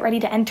 let's get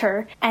ready to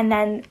enter, and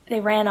then they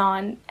ran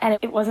on, and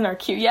it wasn't our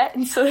cue yet,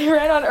 and so they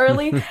ran on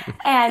early,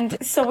 and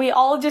so we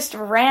all just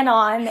ran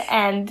on,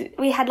 and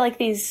we had, like,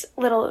 these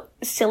little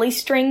silly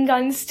string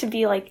guns to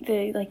be, like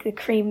the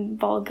cream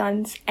ball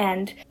guns,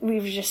 and we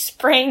were just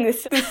spraying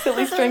this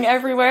silly string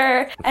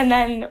everywhere, and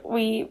then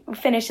we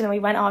finished, and then we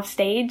went off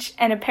stage,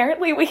 and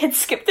apparently we had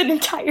skipped an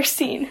entire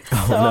scene.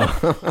 No.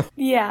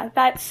 Yeah,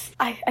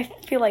 I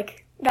feel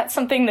like that's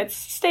something that's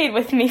stayed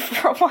with me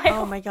for a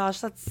while. Oh my gosh,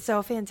 that's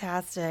so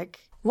fantastic.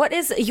 What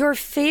is your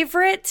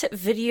favorite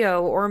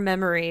video or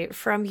memory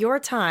from your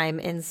time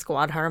in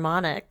Squad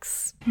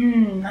Harmonics?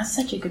 That's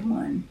such a good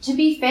one. To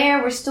be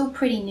fair, we're still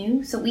pretty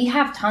new, so we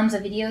have tons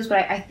of videos,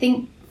 but I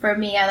think for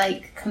me, I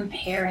like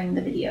comparing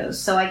the videos,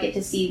 so I get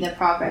to see the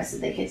progress that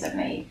the kids have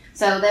made.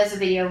 So there's a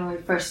video when we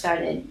first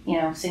started,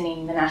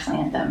 singing the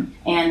national anthem,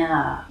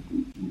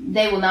 and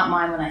they will not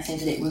mind when I say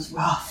that it was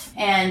rough.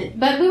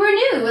 But we were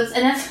new,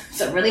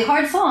 it's a really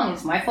hard song.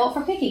 It's my fault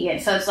for picking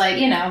it. So it's like,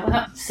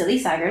 silly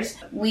saggers.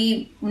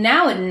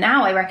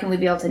 Now I reckon we'd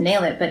be able to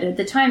nail it, but at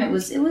the time it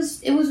was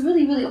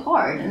really, really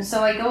hard. And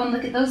so I go and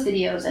look at those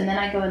videos, and then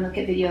I go and look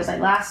at videos like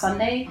last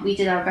Sunday, we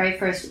did our very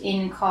first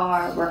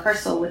in-car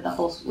rehearsal with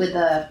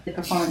the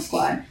performance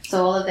squad.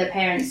 So all of their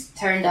parents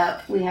turned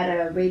up. We had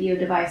a radio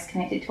device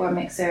connected to our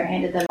mixer,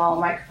 handed them all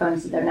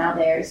microphones that they're now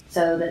theirs,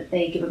 so that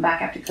they give them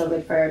back after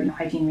COVID for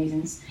hygiene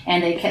reasons.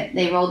 And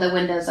they rolled their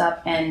windows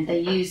up and they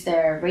used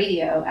their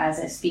radio as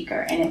a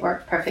speaker, and it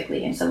worked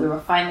perfectly. And so we were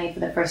finally for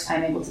the first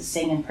time able to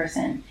sing in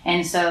person.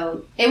 And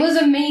so it was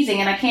amazing,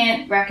 and I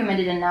can't recommend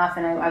it enough.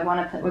 And we're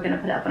going to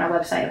put it up on our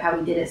website of how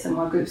we did it so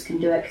more groups can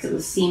do it, because it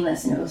was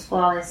seamless and it was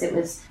flawless.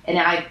 And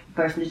I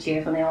burst into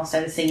tears when they all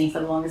started singing for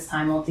the longest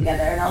time all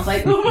together, and I was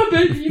like, oh my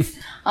babies.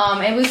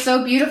 It was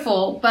so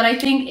beautiful. But I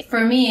think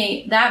for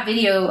me, that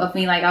video of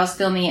me, I was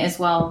filming it as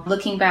well,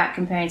 looking back,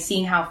 comparing,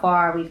 seeing how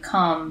far we've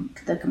come,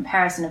 the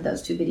comparison of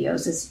those two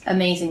videos is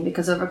amazing,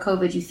 because over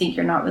COVID you think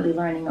you're not really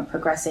learning or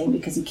progressing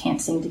because you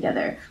can't sing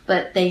together.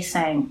 But they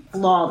sang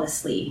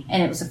flawlessly,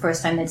 and it was the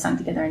first time they'd sung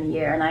together in a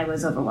year, and I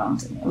was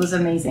overwhelmed. It was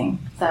amazing.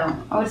 So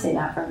I would say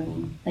that for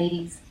me,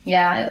 ladies.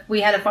 Yeah,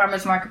 we had a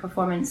farmer's market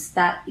performance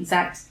that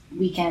exact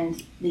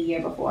weekend the year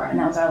before, and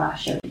that was our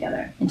last show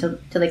together until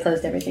they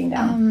closed everything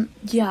down.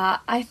 Yeah,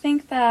 I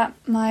think that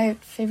my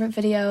favorite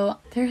video,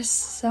 there's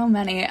so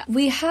many.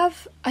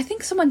 I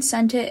think someone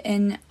sent it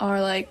in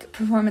our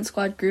performance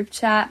squad group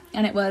chat,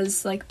 and it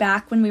was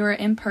back when we were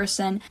in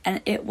person,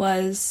 and it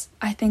was,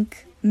 I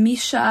think,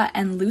 Misha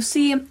and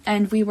Lucy,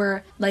 and we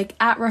were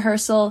at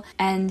rehearsal,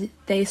 and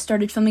they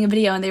started filming a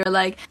video, and they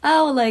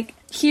were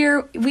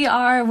here we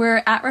are,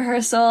 we're at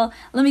rehearsal,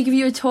 let me give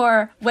you a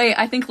tour. Wait,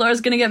 I think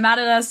Laura's gonna get mad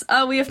at us.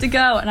 Oh, we have to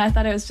go. And I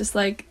thought it was just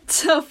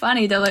so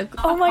funny. They're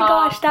oh my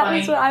gosh, that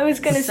was what I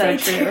was gonna say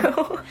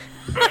too.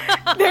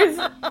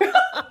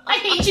 I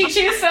hate you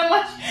two so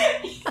much.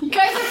 You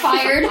guys are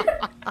fired.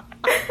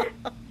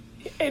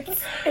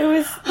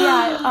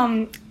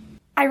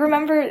 I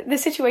remember the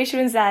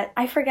situation was that,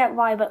 I forget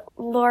why, but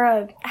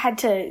Laura had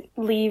to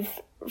leave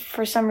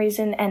for some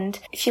reason, and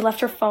she left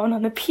her phone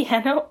on the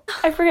piano.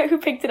 I forget who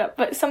picked it up,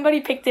 but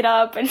somebody picked it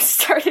up and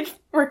started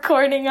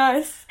recording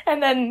us.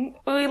 And then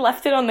we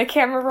left it on the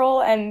camera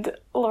roll, and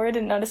Laura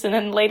didn't notice. And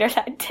then later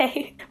that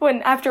day,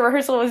 when after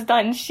rehearsal was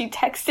done, she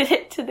texted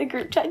it to the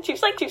group chat. She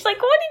was like, what did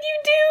you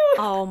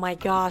do? Oh my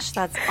gosh,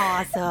 that's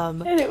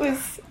awesome. And it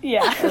was,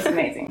 yeah. It was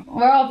amazing.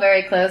 We're all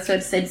very close, so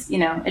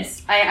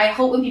I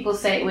hope when people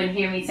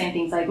hear me saying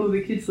things like, oh,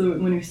 the kids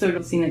when you're sort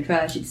of seeing the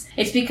trash,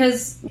 it's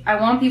because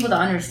I want people to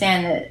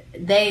understand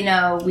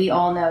that we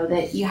all know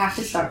that you have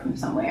to start from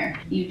somewhere.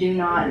 You do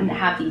not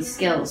have these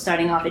skills.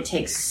 Starting off, it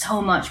takes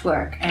so much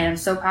work, and I'm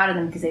so proud of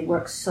them because they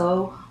work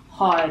so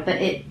hard. But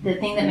the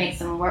thing that makes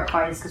them work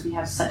hard is because we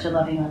have such a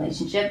loving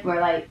relationship.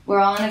 We're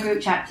all in a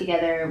group chat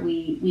together.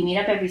 We meet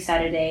up every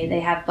Saturday. They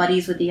have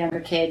buddies with the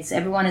younger kids.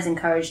 Everyone is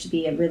encouraged to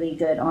be a really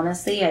good,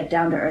 honestly, a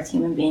down-to-earth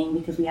human being,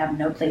 because we have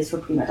no place for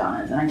prima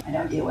donnas, and I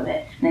don't deal with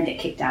it, and I get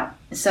kicked out.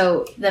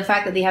 So the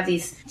fact that they have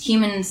these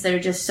humans that are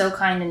just so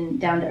kind and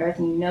down to earth,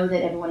 and you know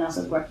that everyone else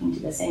is working to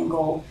the same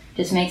goal,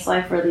 just makes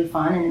life really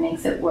fun, and it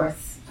makes it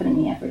worth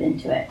putting the effort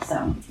into it.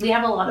 So we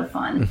have a lot of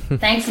fun.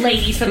 Thanks,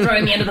 ladies, for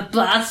throwing me under the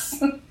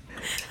bus.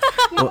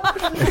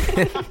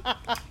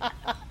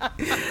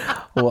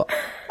 Well,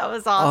 that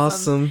was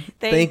awesome.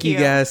 Thank you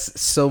guys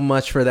so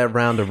much for that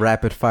round of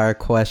rapid fire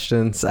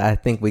questions. I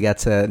think we got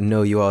to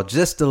know you all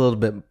just a little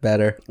bit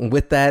better.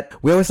 With that,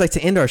 we always like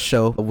to end our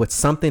show with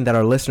something that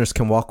our listeners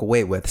can walk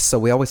away with. So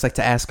we always like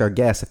to ask our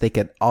guests if they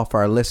could offer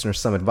our listeners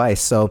some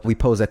advice. So we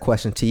pose that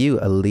question to you,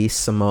 Elise,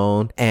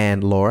 Simone,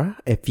 and Laura.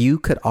 If you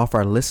could offer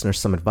our listeners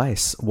some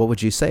advice, what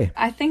would you say?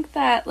 I think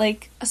that,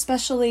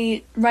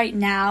 especially right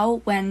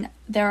now when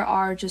there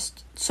are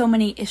just so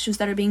many issues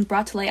that are being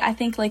brought to light, I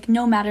think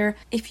no matter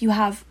if you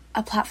have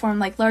a platform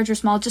large or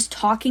small, just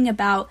talking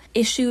about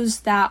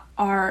issues that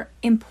are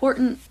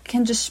important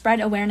can just spread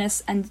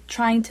awareness, and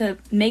trying to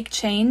make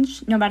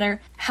change, no matter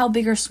how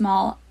big or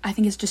small, I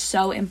think is just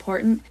so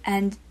important.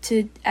 And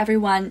to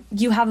everyone,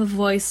 you have a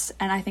voice,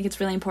 and I think it's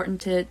really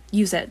important to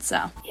use it.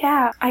 So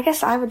yeah, I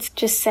guess I would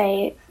just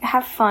say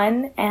have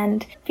fun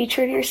and be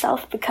true to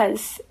yourself,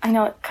 because I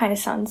know it kind of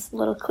sounds a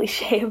little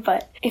cliche,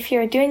 but if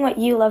you're doing what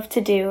you love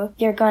to do,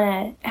 you're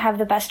gonna have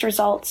the best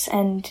results.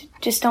 And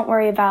just don't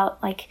worry about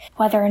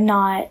whether or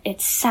not it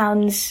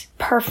sounds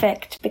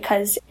perfect,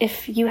 because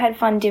if you had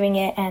fun doing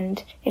it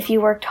and if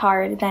you worked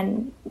hard,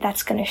 then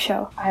that's going to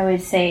show. I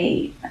would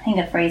say, I think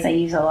a phrase I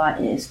use a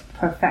lot is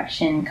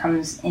perfection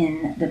comes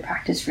in the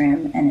practice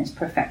room and is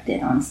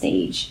perfected on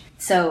stage.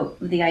 So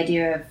the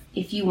idea of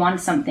if you want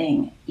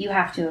something, you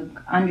have to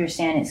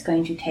understand it's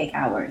going to take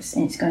hours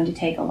and it's going to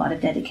take a lot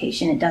of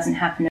dedication. It doesn't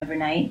happen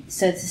overnight.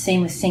 So it's the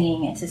same with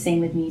singing. It's the same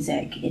with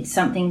music. It's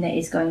something that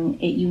is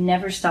you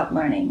never stop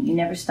learning. You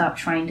never stop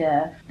trying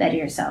to better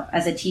yourself.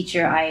 As a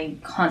teacher, I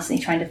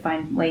constantly trying to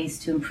find ways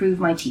to improve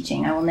my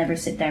teaching. I will never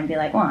sit there and be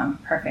like, well, I'm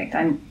perfect.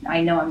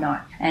 I know I'm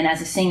not. And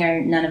as a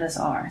singer, none of us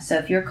are. So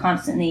if you're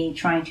constantly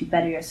trying to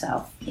better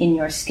yourself in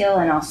your skill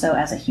and also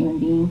as a human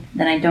being,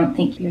 then I don't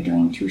think you're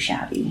doing too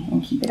shabby,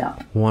 and keep it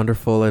up.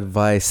 Wonderful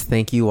advice.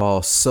 Thank you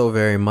all so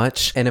very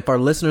much. And if our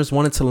listeners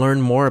wanted to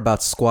learn more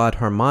about Squad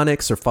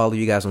Harmonics or follow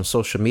you guys on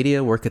social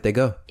media, where could they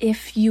go?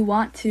 If you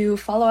want to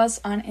follow us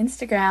on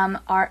Instagram,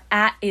 our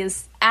 @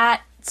 is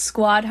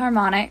 @Squad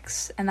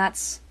Harmonics, and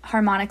that's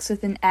harmonics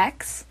with an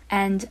X.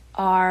 And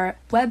our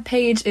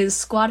webpage is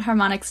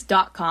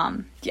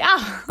squadharmonics.com.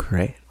 Yeah.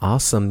 Great.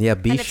 Awesome. Yeah,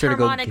 be sure to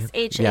go. Harmonics,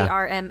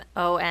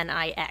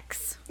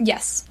 HARMONIX.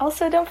 Yes.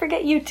 Also, don't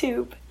forget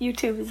YouTube.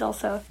 YouTube is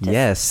also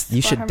yes,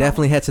 you should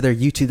definitely head to their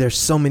YouTube. There's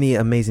so many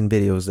amazing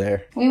videos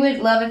there. We would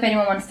love if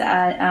anyone wants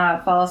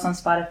to follow us on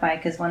Spotify,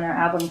 because when our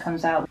album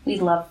comes out,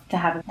 we'd love to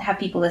have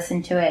people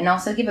listen to it and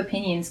also give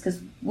opinions, because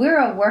we're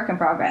a work in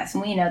progress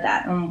and we know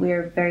that, and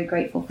we're very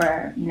grateful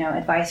for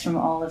advice from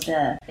all of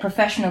the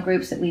professional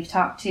groups that we've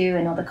talked to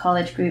and all the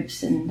college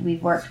groups and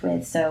we've worked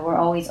with. So we're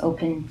always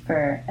open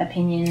for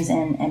opinions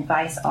and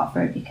advice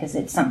offered, because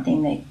it's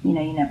something that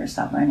you never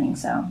stop learning.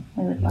 So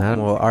we would love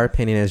well, our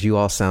opinion is you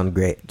all sound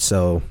great.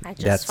 So I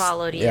just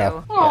followed you.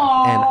 Yeah.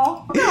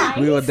 Aww, and nice.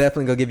 We will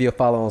definitely go give you a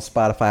follow on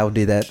Spotify. I'll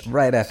do that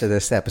right after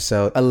this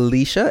episode.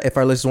 Alicia, if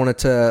our listeners wanted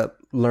to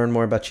learn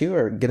more about you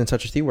or get in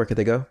touch with you, where could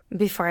they go?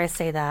 Before I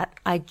say that,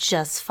 I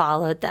just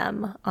followed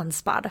them on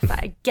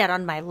Spotify. Get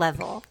on my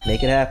level.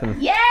 Make it happen.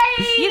 Yay!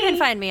 You can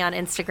find me on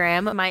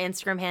Instagram. My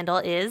Instagram handle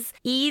is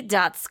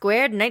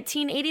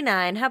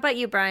e.squared1989. How about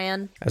you,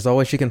 Brian? As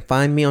always, you can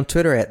find me on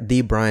Twitter at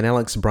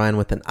 @TheBrianAlex, Brian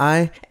with an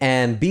I.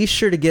 And be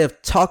sure to give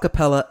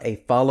Talkapella a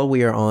follow.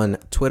 We are on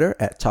Twitter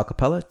at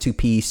Talkapella, 2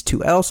 P's,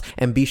 2 L's.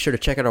 And be sure to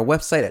check out our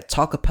website at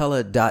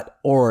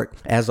talkapella.org.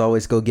 As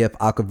always, go give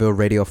Acaville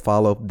Radio a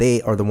follow.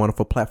 They are the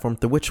wonderful platform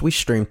through which we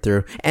stream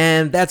through.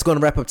 And that's going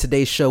to wrap up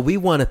today's show. We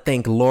want to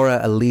thank Laura,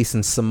 Elise,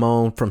 and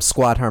Simone from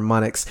Squad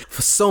Harmonics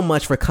for so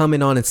much for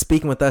coming on and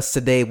speaking with us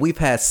today. We've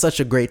had such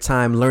a great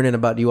time learning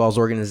about you all's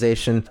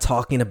organization,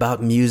 talking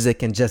about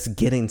music, and just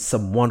getting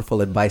some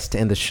wonderful advice to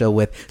end the show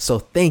with. So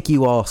thank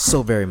you all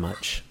so very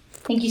much.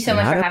 Thank you so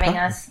much for having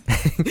us.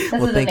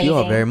 Well, thank amazing. You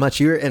all very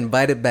much. You're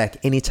invited back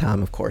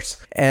anytime, of course.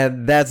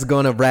 And that's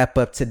going to wrap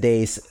up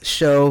today's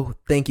show.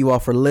 Thank you all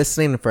for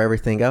listening, and for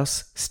everything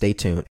else, stay tuned.